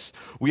constructs,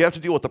 we have to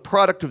deal with the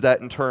product of that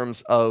in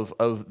terms of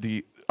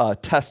the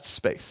test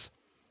space,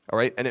 All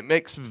right, and it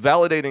makes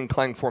validating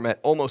Clang format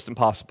almost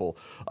impossible.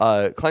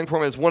 Clang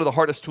format is one of the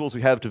hardest tools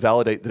we have to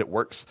validate that it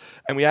works,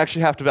 and we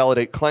actually have to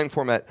validate Clang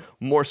format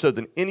more so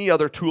than any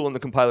other tool in the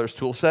compiler's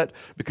tool set,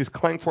 because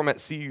Clang format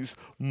sees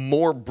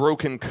more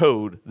broken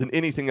code than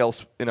anything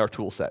else in our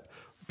tool set.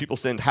 People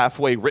send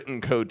halfway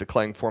written code to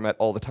Clang format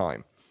all the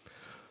time.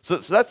 So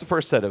that's the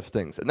first set of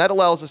things, and that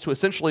allows us to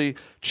essentially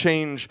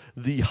change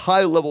the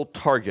high-level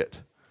target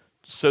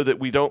so that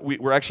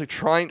we're actually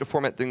trying to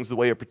format things the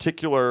way a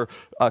particular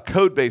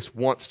code base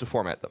wants to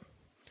format them.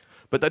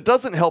 But that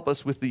doesn't help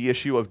us with the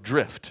issue of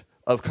drift,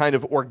 of kind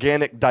of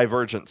organic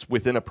divergence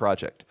within a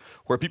project,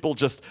 where people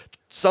just,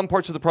 some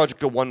parts of the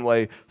project go one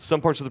way, some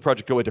parts of the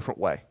project go a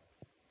different way.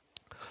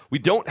 We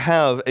don't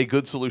have a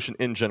good solution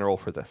in general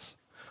for this.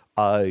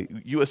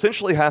 You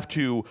essentially have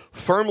to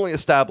firmly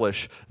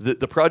establish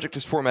that the project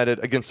is formatted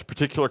against a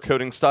particular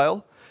coding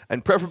style,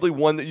 and preferably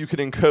one that you can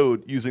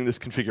encode using this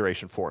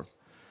configuration form.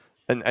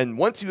 And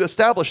once you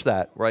establish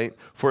that, right,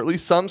 for at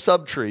least some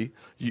subtree,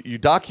 you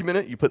document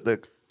it. You put the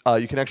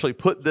you can actually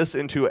put this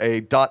into a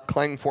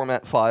 .clang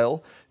format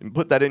file and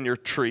put that in your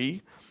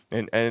tree.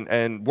 And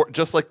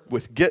just like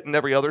with Git and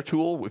every other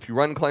tool, if you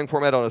run Clang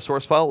format on a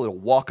source file, it'll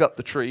walk up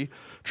the tree,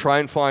 try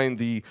and find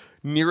the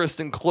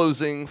nearest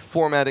enclosing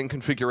formatting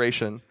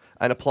configuration,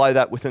 and apply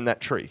that within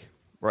that tree,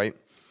 right?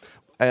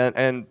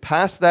 And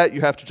past that, you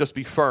have to just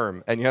be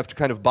firm, and you have to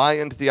kind of buy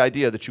into the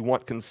idea that you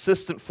want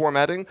consistent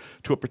formatting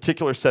to a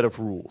particular set of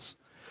rules.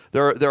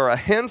 There are a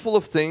handful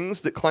of things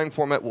that Clang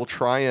format will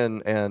try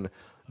and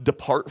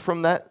depart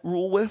from that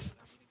rule with.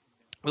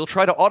 We'll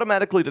try to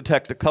automatically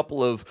detect a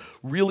couple of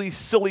really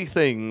silly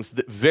things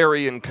that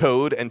vary in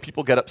code and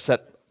people get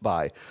upset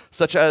by,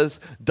 such as,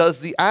 does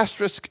the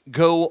asterisk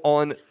go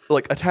on,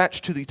 like,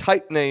 attached to the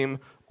type name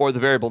or the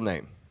variable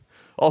name?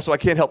 Also, I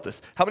can't help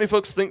this. How many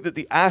folks think that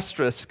the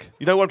asterisk,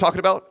 you know what I'm talking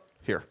about?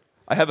 Here,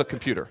 I have a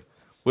computer.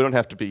 We don't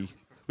have to be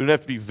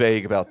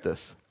vague about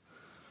this.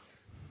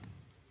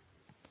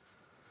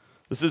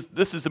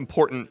 This is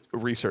important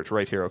research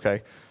right here,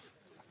 okay?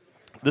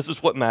 This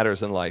is what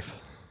matters in life.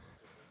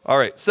 All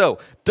right, so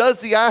does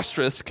the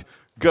asterisk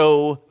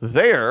go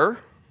there,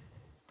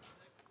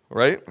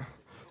 right?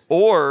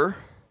 Or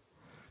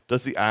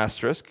does the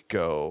asterisk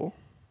go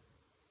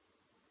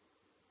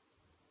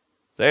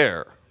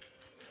there?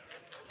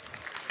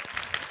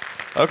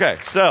 Okay,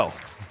 so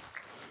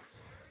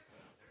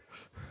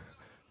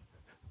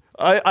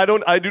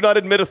I do not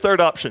admit a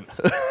third option.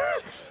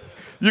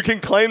 You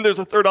can claim there's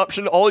a third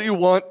option all you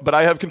want, but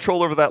I have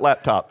control over that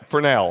laptop for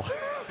now.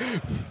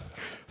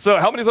 So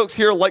how many folks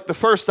here like the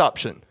first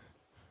option?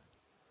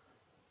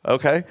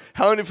 Okay.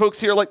 How many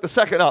folks here like the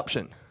second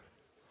option?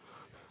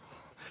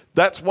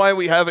 That's why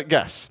we have it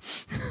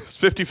guess. It's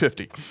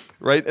 50-50,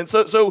 right? And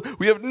so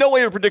we have no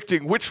way of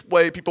predicting which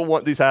way people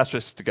want these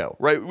asterisks to go,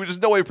 right?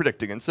 There's no way of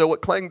predicting. And so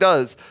what Clang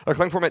does, or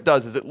Clang format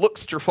does, is it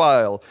looks at your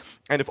file,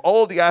 and if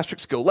all of the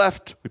asterisks go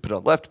left, we put it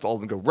on left. If all of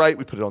them go right,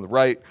 we put it on the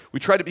right. We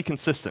try to be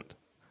consistent,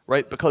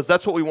 right? Because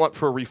that's what we want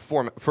for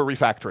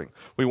refactoring.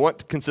 We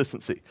want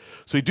consistency.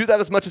 So we do that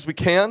as much as we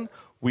can.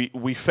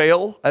 We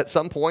fail at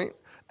some point,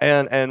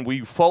 and we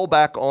fall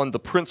back on the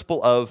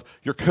principle of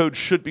your code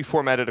should be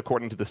formatted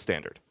according to the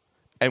standard.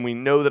 And we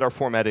know that our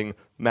formatting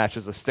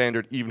matches the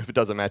standard, even if it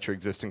doesn't match your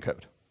existing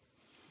code.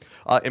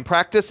 In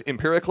practice,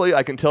 empirically,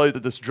 I can tell you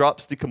that this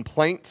drops the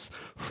complaints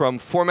from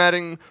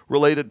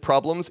formatting-related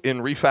problems in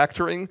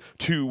refactoring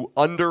to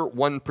under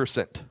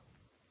 1%.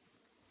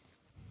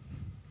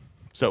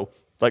 So,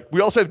 like,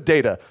 we also have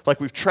data. Like,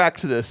 we've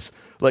tracked this.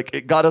 Like,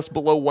 it got us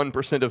below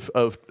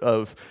 1%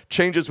 of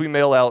changes we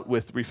mail out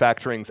with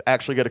refactorings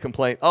actually get a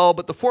complaint. Oh,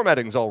 but the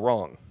formatting's all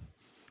wrong.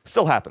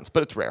 Still happens,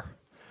 but it's rare.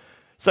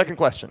 Second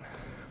question.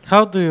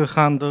 How do you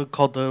handle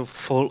code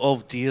full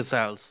of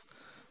DSLs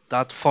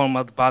that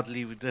format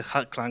badly with the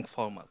Clang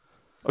format?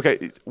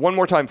 Okay, one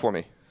more time for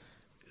me.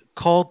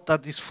 Code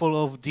that is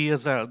full of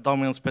DSL,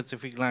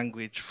 domain-specific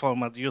language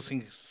format,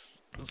 using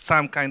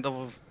some kind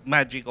of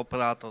magic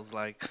operators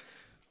like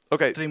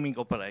streaming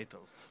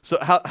operators. So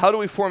how do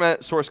we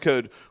format source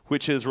code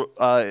which is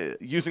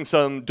using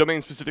some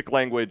domain-specific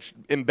language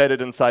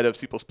embedded inside of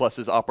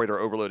C++'s operator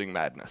overloading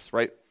madness,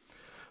 right?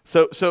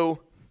 So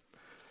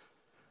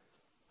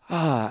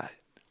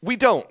we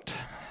don't.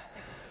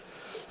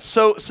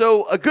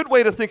 So a good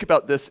way to think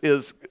about this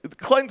is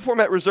Clang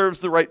format reserves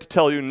the right to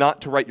tell you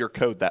not to write your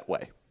code that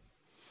way.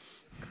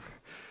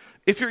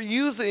 If you're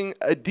using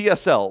a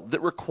DSL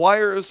that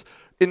requires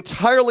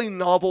entirely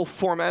novel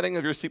formatting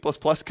of your C++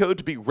 code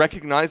to be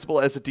recognizable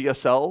as a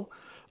DSL,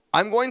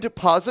 I'm going to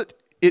posit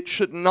it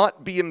should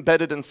not be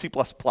embedded in C++.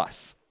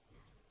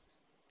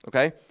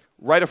 Okay?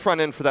 Write a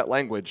front end for that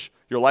language.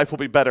 Your life will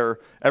be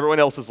better. Everyone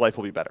else's life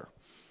will be better.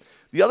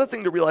 The other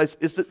thing to realize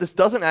is that this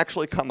doesn't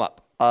actually come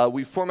up.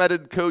 We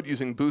formatted code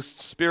using Boost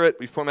Spirit.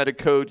 We formatted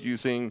code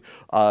using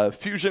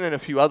Fusion and a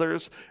few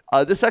others.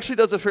 This actually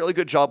does a fairly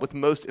good job with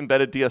most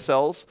embedded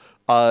DSLs.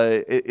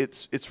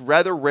 It's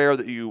rather rare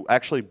that you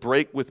actually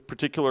break with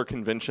particular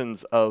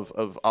conventions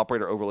of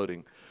operator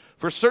overloading.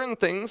 For certain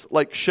things,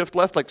 like shift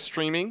left, like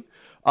streaming,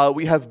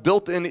 we have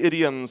built-in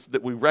idioms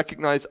that we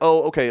recognize,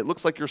 oh, okay, it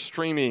looks like you're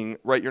streaming,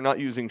 right? You're not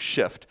using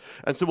shift.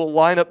 And so we'll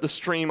line up the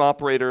stream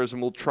operators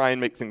and we'll try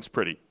and make things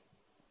pretty.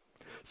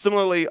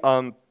 Similarly,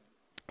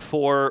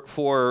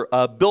 for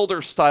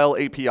builder-style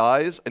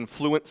APIs and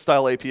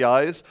Fluent-style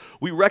APIs,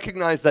 we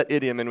recognize that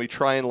idiom and we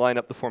try and line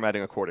up the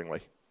formatting accordingly.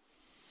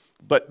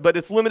 But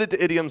it's limited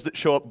to idioms that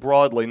show up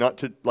broadly, not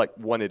to like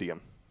one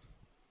idiom.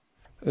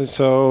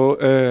 So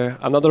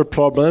another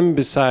problem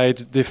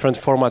besides different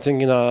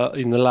formatting in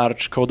a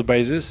large code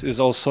bases is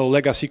also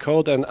legacy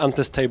code and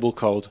untestable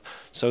code.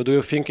 So do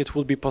you think it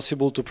would be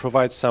possible to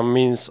provide some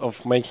means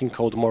of making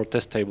code more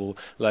testable,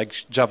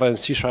 like Java and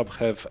C#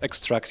 have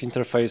extract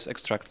interface,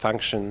 extract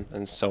function,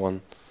 and so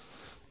on?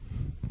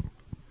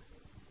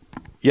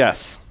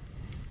 Yes.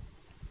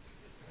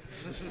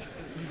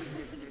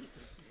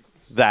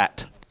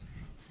 That.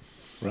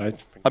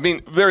 Right. I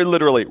mean, very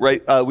literally,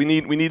 right? We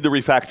need the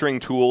refactoring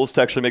tools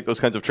to actually make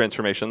those kinds of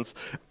transformations,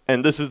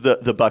 and this is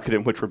the bucket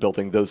in which we're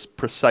building those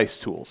precise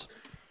tools.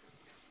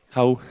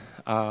 How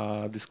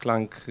this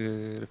Clang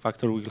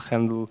refactor will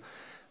handle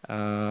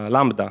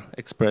lambda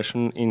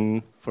expression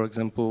in, for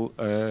example,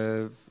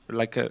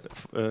 like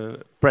a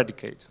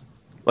predicate?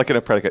 Like in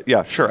a predicate,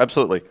 yeah, sure,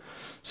 absolutely.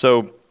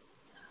 So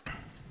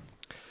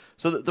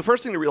the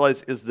first thing to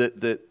realize is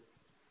that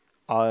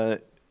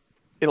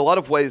in a lot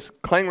of ways,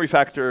 Clang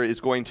refactor is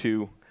going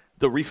to,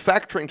 the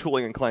refactoring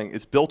tooling in Clang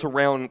is built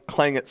around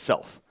Clang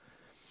itself.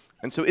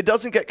 And so it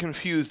doesn't get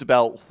confused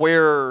about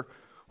where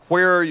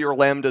your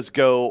lambdas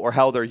go or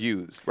how they're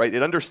used, right?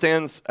 It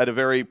understands at a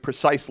very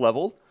precise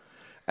level.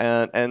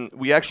 And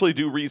we actually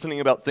do reasoning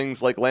about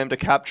things like lambda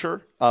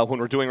capture when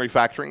we're doing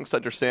refactorings to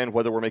understand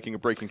whether we're making a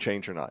breaking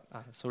change or not.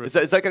 Is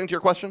that getting to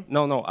your question?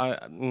 No,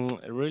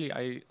 really,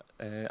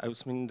 I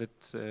was meaning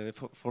that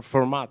for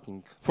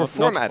formatting. For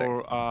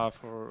formatting?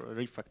 For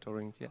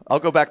refactoring, yeah. I'll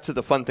go back to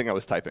the fun thing I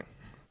was typing.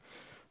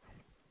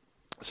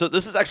 So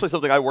this is actually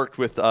something I worked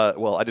with,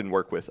 well, I didn't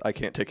work with, I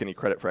can't take any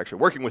credit for actually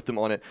working with them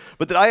on it,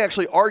 but that I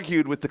actually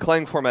argued with the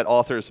Clang format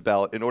authors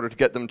about in order to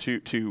get them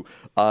to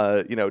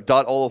you know,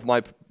 dot all of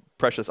my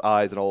precious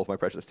I's and all of my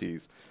precious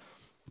T's.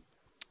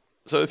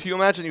 So if you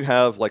imagine you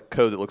have like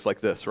code that looks like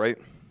this, right?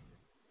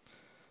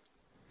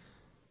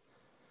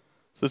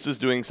 So this is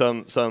doing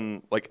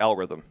some like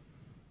algorithm.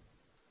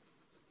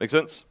 Make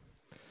sense?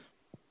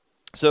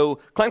 So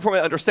Clang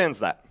format understands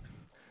that.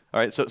 All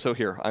right, so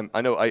here,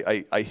 I know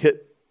I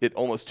hit it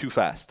almost too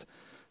fast.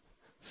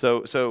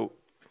 So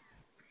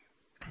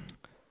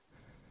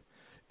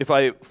if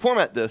I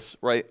format this,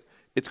 right,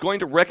 it's going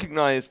to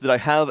recognize that I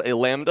have a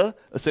lambda,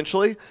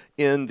 essentially,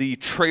 in the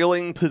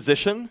trailing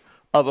position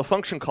of a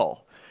function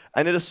call.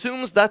 And it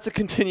assumes that's a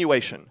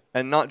continuation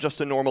and not just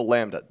a normal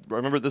lambda.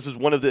 Remember, this is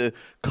one of the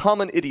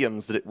common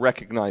idioms that it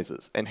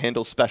recognizes and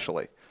handles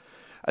specially.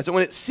 And so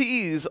when it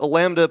sees a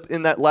lambda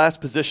in that last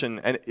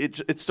position, and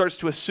it starts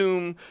to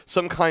assume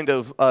some kind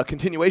of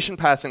continuation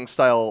passing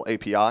style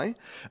API,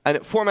 and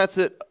it formats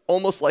it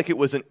almost like it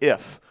was an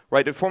if.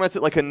 Right, it formats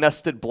it like a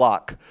nested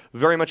block,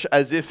 very much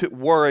as if it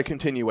were a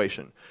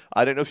continuation.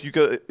 I don't know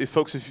if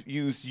folks have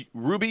used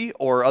Ruby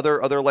or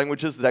other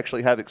languages that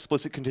actually have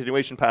explicit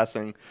continuation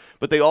passing,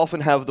 but they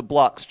often have the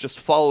blocks just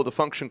follow the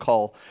function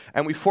call,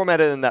 and we format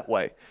it in that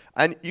way.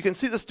 And you can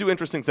see this do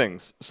interesting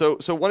things. So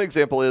one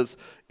example is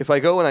if I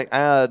go and I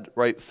add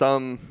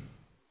some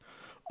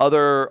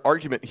other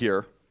argument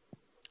here,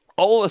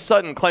 all of a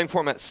sudden Clang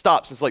format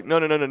stops. It's like no,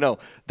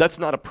 that's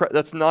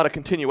not a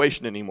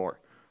continuation anymore.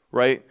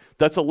 Right?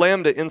 That's a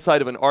lambda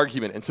inside of an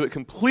argument, and so it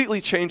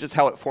completely changes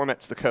how it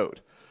formats the code.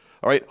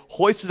 All right?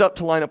 Hoist it up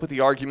to line up with the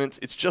arguments.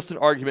 It's just an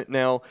argument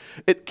now.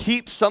 It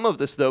keeps some of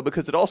this, though,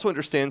 because it also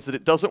understands that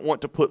it doesn't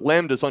want to put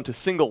lambdas onto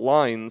single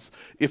lines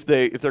if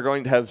they're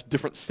going to have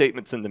different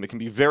statements in them. It can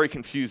be very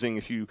confusing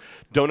if you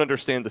don't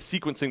understand the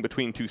sequencing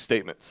between two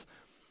statements.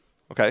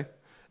 Okay?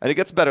 And it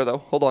gets better, though.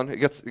 Hold on. It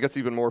gets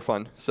even more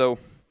fun. So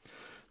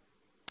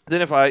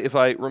then if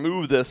I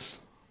remove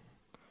this,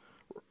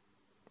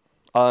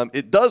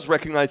 it does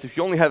recognize if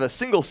you only have a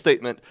single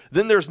statement,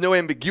 then there's no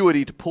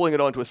ambiguity to pulling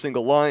it onto a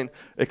single line.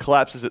 It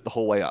collapses it the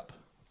whole way up,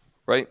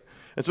 right?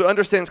 And so it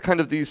understands kind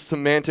of these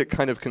semantic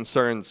kind of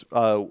concerns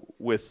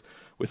with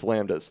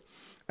lambdas.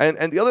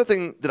 And the other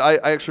thing that I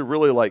actually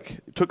really like,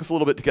 it took us a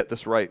little bit to get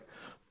this right,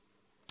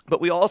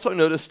 but we also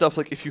noticed stuff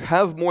like if you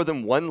have more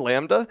than one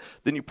lambda,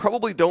 then you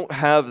probably don't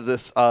have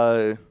this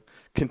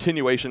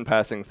continuation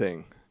passing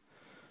thing.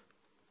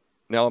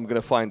 Now I'm going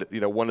to find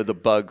one of the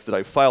bugs that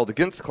I filed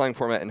against Clang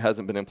format and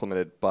hasn't been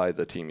implemented by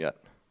the team yet.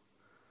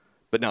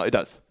 But no, it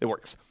does. It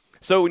works.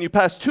 So when you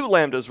pass two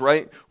lambdas,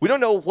 right, we don't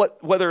know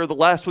whether the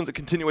last one's a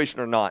continuation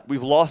or not.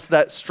 We've lost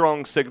that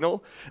strong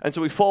signal, and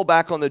so we fall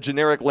back on the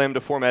generic lambda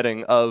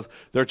formatting of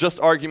they're just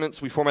arguments.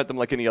 We format them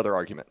like any other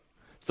argument.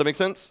 Does that make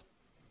sense?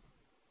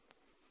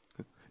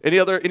 Any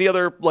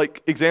other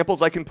like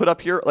examples I can put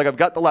up here? Like I've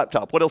got the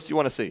laptop. What else do you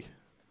want to see?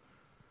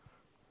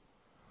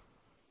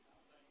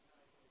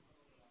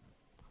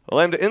 A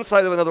lambda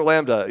inside of another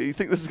lambda. You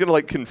think this is going to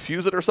like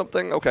confuse it or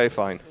something? Okay,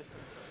 fine.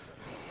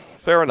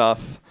 Fair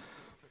enough.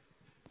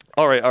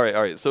 All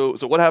right. So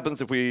what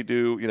happens if we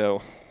do, you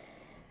know,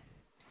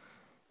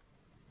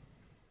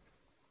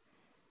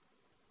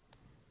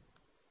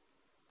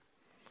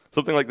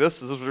 something like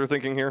this? Is this what you're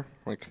thinking here?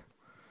 Like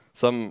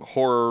some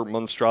horror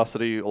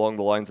monstrosity along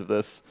the lines of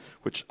this,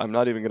 which I'm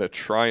not even going to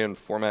try and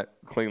format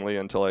cleanly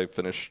until I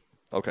finish.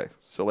 Okay,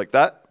 so like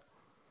that.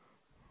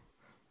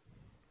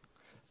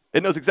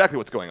 It knows exactly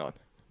what's going on.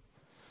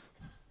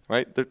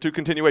 Right? There are two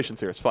continuations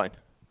here. It's fine.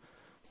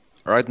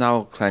 Right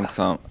now, Clang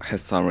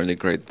has some really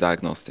great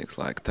diagnostics,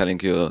 like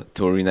telling you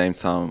to rename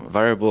some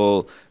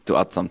variable, to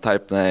add some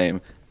type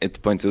name.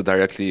 It points you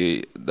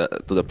directly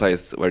to the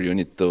place where you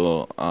need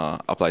to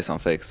apply some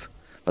fix.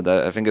 But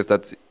the thing is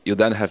that you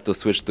then have to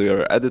switch to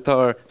your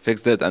editor,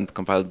 fix it, and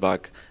compile it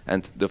back.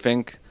 And do you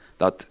think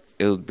that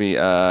it would be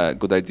a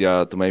good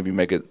idea to maybe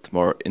make it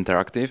more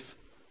interactive?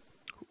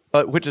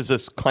 Which is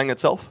this, Clang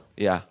itself?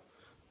 Yeah.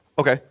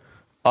 Okay.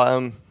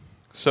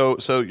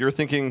 So you're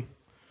thinking...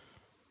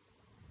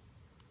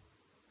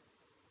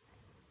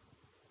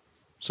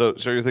 So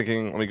you're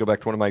thinking, let me go back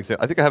to one of my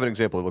examples. I think I have an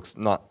example that looks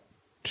not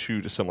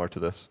too dissimilar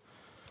to this.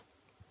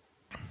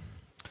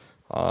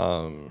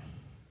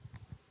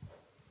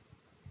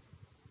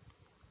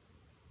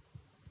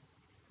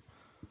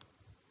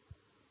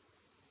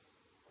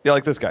 Yeah,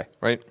 like this guy,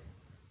 right?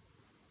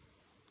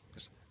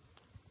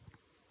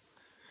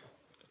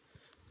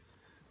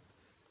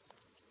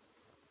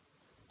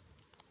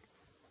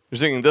 You're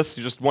thinking this,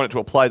 you just want it to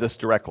apply this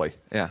directly.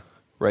 Yeah.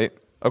 Right?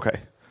 Okay.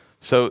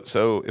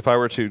 So if I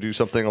were to do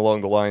something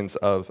along the lines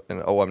of,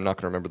 and oh, I'm not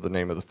going to remember the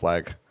name of the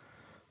flag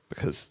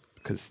because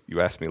you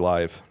asked me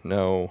live.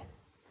 No.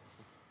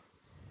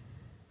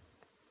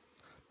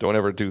 Don't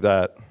ever do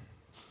that.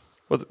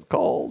 What's it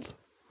called?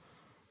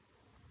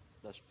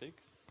 Dash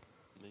fix,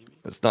 maybe?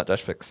 It's not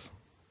dash fix.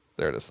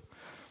 There it is.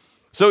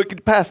 So you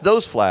could pass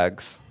those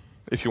flags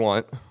if you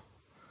want.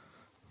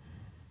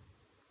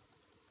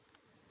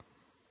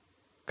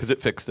 Because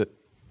it fixed it.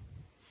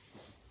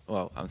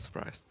 Wow, I'm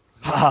surprised.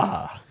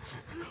 Ha!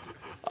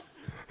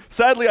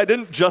 Sadly, I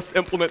didn't just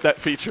implement that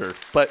feature,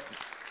 but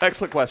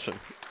excellent question.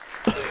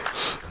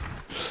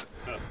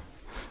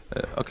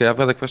 Okay, I've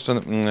got a question.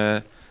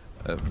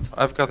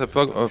 I've got a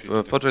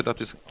project that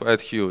is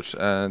quite huge,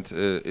 and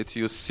it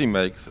uses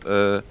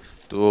CMake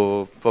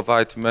to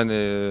provide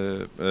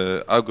many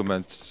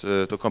arguments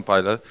to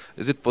compiler.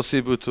 Is it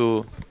possible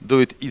to do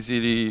it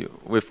easily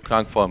with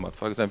Clang format?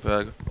 For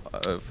example,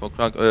 for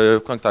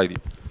Clang tidy.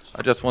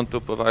 I just want to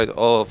provide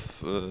all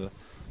of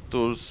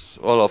tools,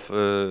 all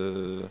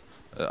of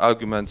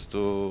arguments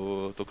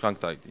to Clang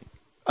tidy.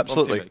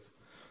 Absolutely.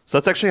 So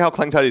that's actually how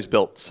Clang tidy is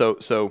built.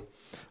 So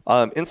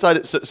inside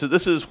it, so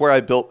this is where I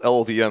built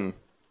LLVM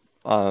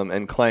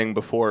and Clang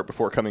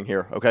before coming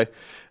here. Okay,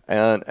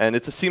 and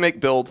it's a CMake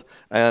build,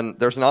 and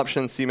there's an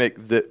option in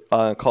CMake that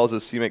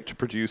causes CMake to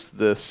produce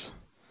this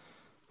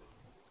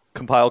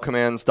compile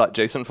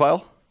commands.json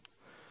file.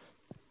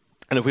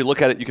 And if we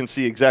look at it, you can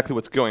see exactly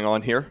what's going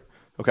on here.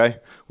 Okay,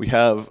 we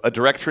have a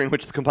directory in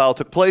which the compile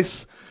took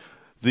place,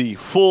 the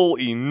full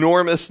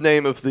enormous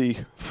name of the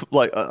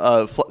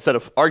set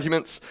of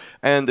arguments,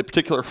 and the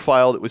particular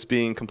file that was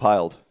being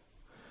compiled.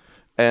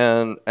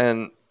 And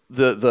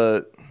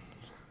the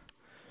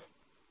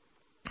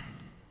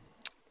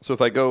so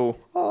if I go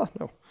so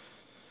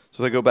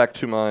if I go back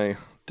to my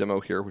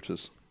demo here, which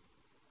is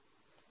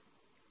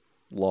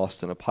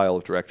lost in a pile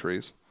of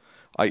directories,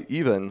 I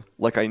even,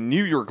 like I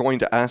knew you were going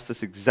to ask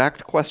this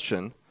exact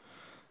question,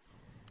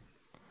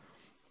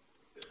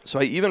 so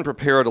I even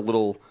prepared a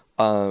little,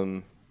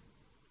 oh,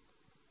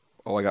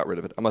 I got rid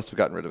of it. I must have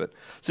gotten rid of it.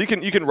 So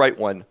you can write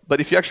one,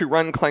 but if you actually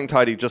run Clang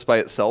tidy just by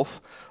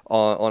itself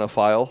on a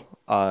file,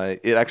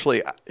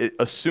 it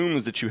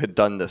assumes that you had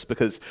done this,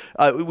 because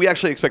we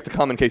actually expect the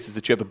common cases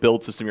that you have a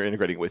build system you're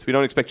integrating with. We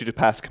don't expect you to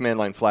pass command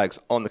line flags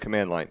on the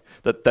command line.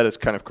 That is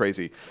kind of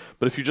crazy.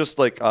 But if you just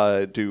like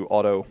do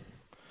auto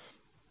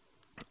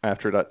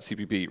after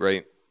 .cpp,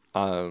 right,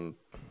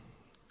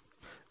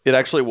 it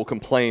actually will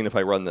complain if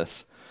I run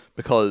this,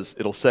 because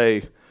it'll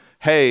say,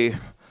 hey,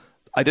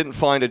 I didn't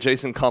find a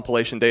JSON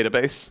compilation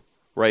database,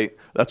 right?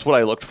 That's what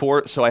I looked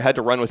for, so I had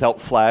to run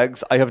without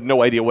flags. I have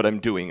no idea what I'm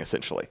doing,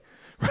 essentially.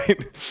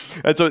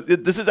 Right? And so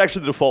this is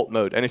actually the default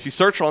mode. And if you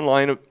search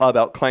online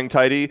about Clang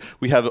tidy,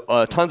 we have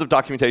tons of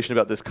documentation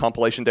about this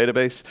compilation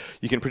database.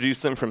 You can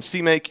produce them from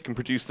CMake. You can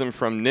produce them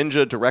from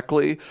Ninja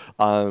directly.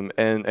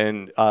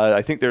 And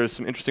I think there's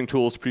some interesting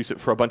tools to produce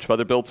it for a bunch of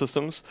other build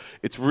systems.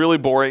 It's really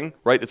boring,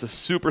 right? It's a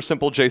super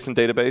simple JSON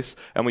database,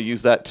 and we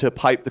use that to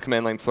pipe the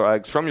command line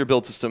flags from your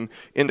build system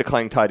into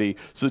Clang tidy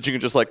so that you can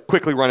just like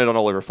quickly run it on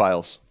all of your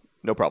files.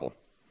 No problem.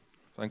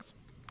 Thanks.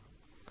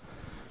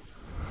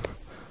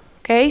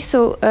 Okay,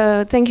 so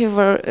thank you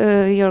for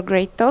your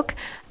great talk.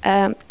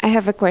 I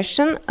have a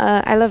question.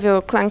 I love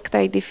your Clang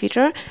tidy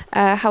feature.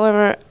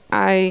 However,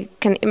 I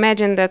can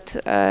imagine that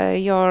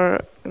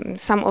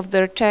some of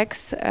their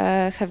checks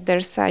have their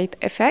side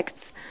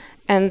effects.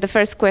 And the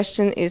first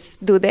question is,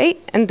 do they?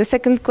 And the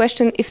second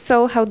question, if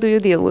so, how do you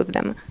deal with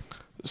them?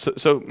 So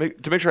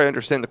to make sure I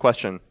understand the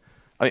question,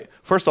 I mean,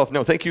 first off,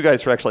 no, thank you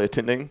guys for actually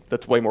attending.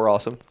 That's way more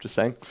awesome, just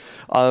saying.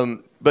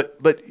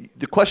 But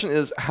the question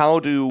is, how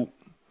do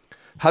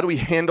we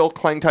handle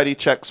Clang tidy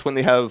checks when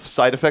they have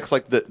side effects,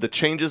 like the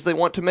changes they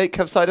want to make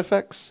have side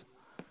effects?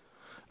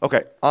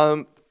 Okay,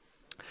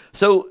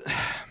 so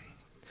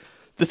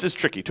this is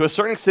tricky. To a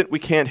certain extent, we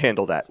can't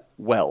handle that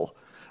well.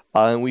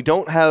 We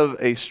don't have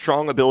a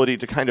strong ability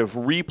to kind of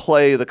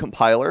replay the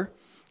compiler.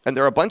 And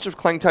there are a bunch of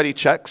Clang tidy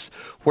checks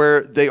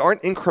where they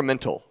aren't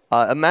incremental.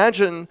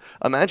 Imagine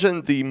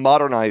the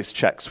modernized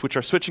checks, which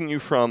are switching you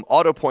from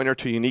auto pointer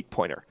to unique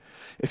pointer.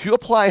 If you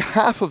apply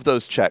half of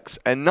those checks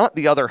and not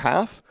the other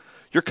half,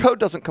 your code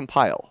doesn't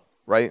compile,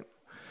 right?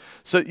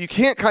 So you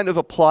can't kind of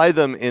apply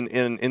them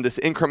in this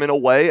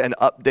incremental way and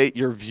update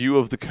your view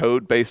of the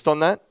code based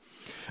on that.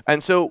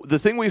 And so the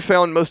thing we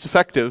found most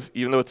effective,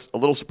 even though it's a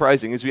little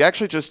surprising, is we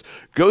actually just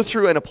go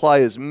through and apply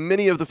as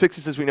many of the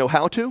fixes as we know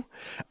how to,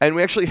 and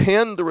we actually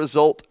hand the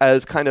result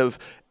as kind of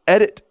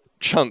edit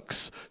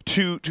chunks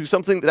to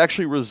something that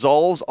actually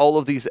resolves all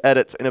of these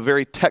edits in a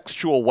very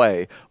textual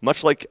way,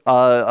 much like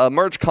a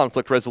merge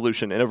conflict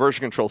resolution in a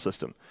version control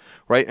system,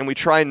 right? And we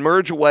try and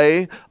merge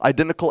away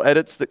identical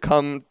edits that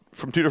come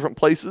from two different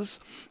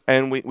places,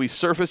 and we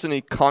surface any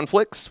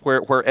conflicts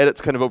where edits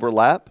kind of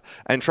overlap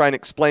and try and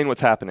explain what's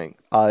happening.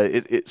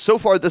 So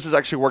far, this has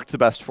actually worked the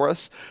best for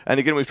us. And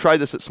again, we've tried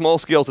this at small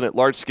scales and at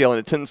large scale, and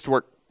it tends to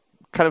work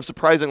kind of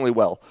surprisingly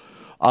well.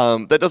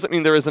 That doesn't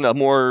mean there isn't a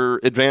more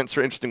advanced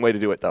or interesting way to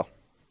do it, though.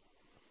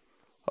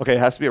 Okay, it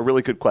has to be a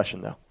really good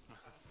question, though.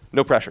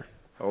 No pressure.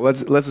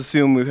 Let's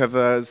assume we have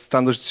a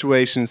standard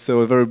situation,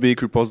 so a very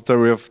big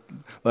repository of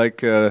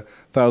like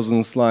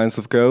thousands lines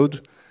of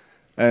code.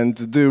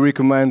 And do you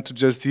recommend to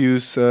just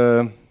use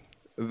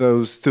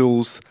those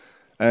tools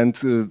and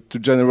to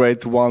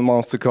generate one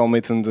master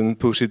commit and then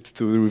push it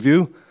to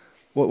review?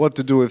 What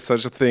to do with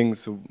such a thing?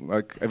 So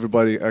like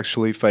everybody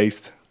actually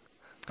faced,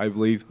 I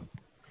believe.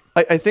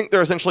 I think there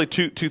are essentially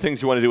two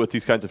things you want to do with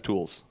these kinds of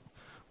tools,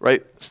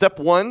 right? Step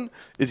one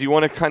is you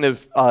want to kind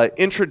of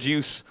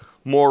introduce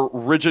more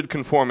rigid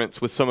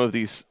conformance with some of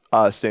these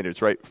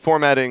standards, right?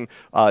 Formatting,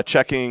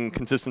 checking,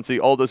 consistency,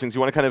 all those things. You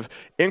want to kind of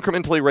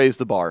incrementally raise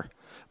the bar.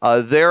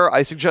 There,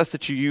 I suggest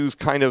that you use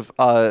kind of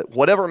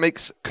whatever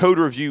makes code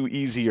review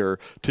easier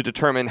to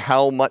determine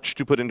how much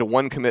to put into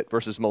one commit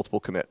versus multiple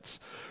commits,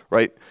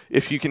 right?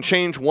 If you can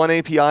change one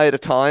API at a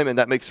time and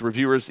that makes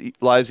reviewers'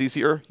 lives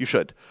easier, you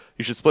should.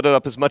 You should split it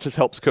up as much as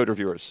helps code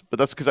reviewers. But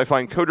that's because I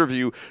find code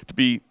review to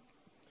be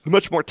a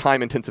much more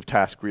time-intensive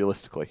task,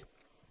 realistically.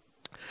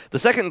 The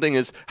second thing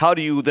is, how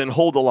do you then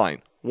hold the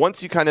line?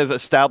 Once you kind of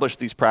establish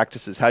these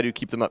practices, how do you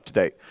keep them up to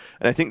date?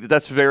 And I think that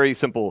that's very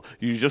simple.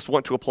 You just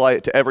want to apply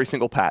it to every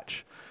single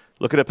patch.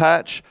 Look at a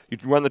patch, you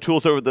run the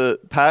tools over the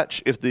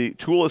patch. If the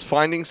tool is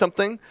finding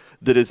something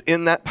that is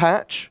in that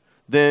patch,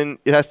 then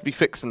it has to be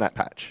fixed in that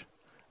patch.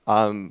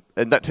 And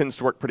that tends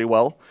to work pretty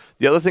well.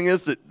 The other thing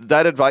is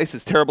that advice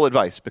is terrible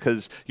advice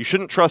because you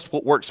shouldn't trust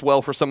what works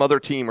well for some other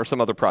team or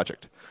some other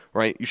project.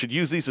 Right? You should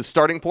use these as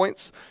starting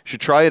points. You should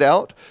try it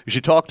out. You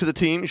should talk to the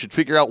team. You should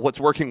figure out what's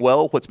working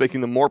well, what's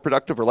making them more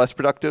productive or less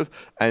productive,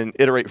 and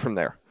iterate from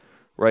there.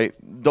 Right?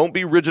 Don't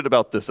be rigid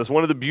about this. That's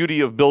one of the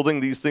beauty of building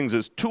these things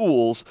as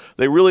tools.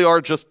 They really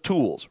are just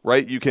tools,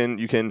 right? You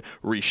can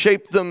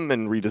reshape them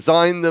and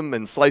redesign them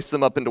and slice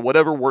them up into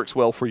whatever works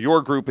well for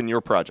your group and your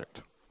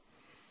project.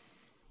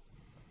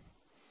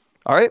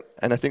 All right,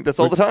 and I think that's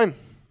all the time.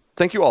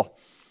 Thank you all.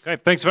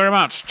 Okay, thanks very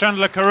much.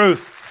 Chandler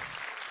Carruth.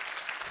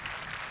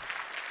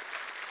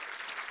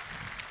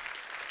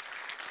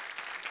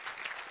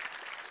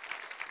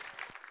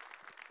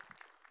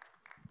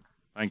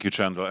 Thank you,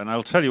 Chandler. And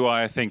I'll tell you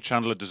why I think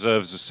Chandler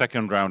deserves a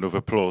second round of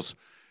applause.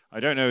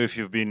 I don't know if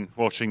you've been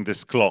watching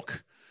this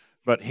clock,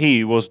 but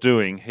he was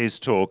doing his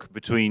talk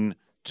between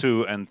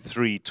 2 and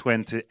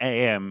 3:20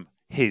 a.m.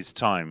 his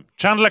time.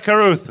 Chandler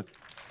Carruth.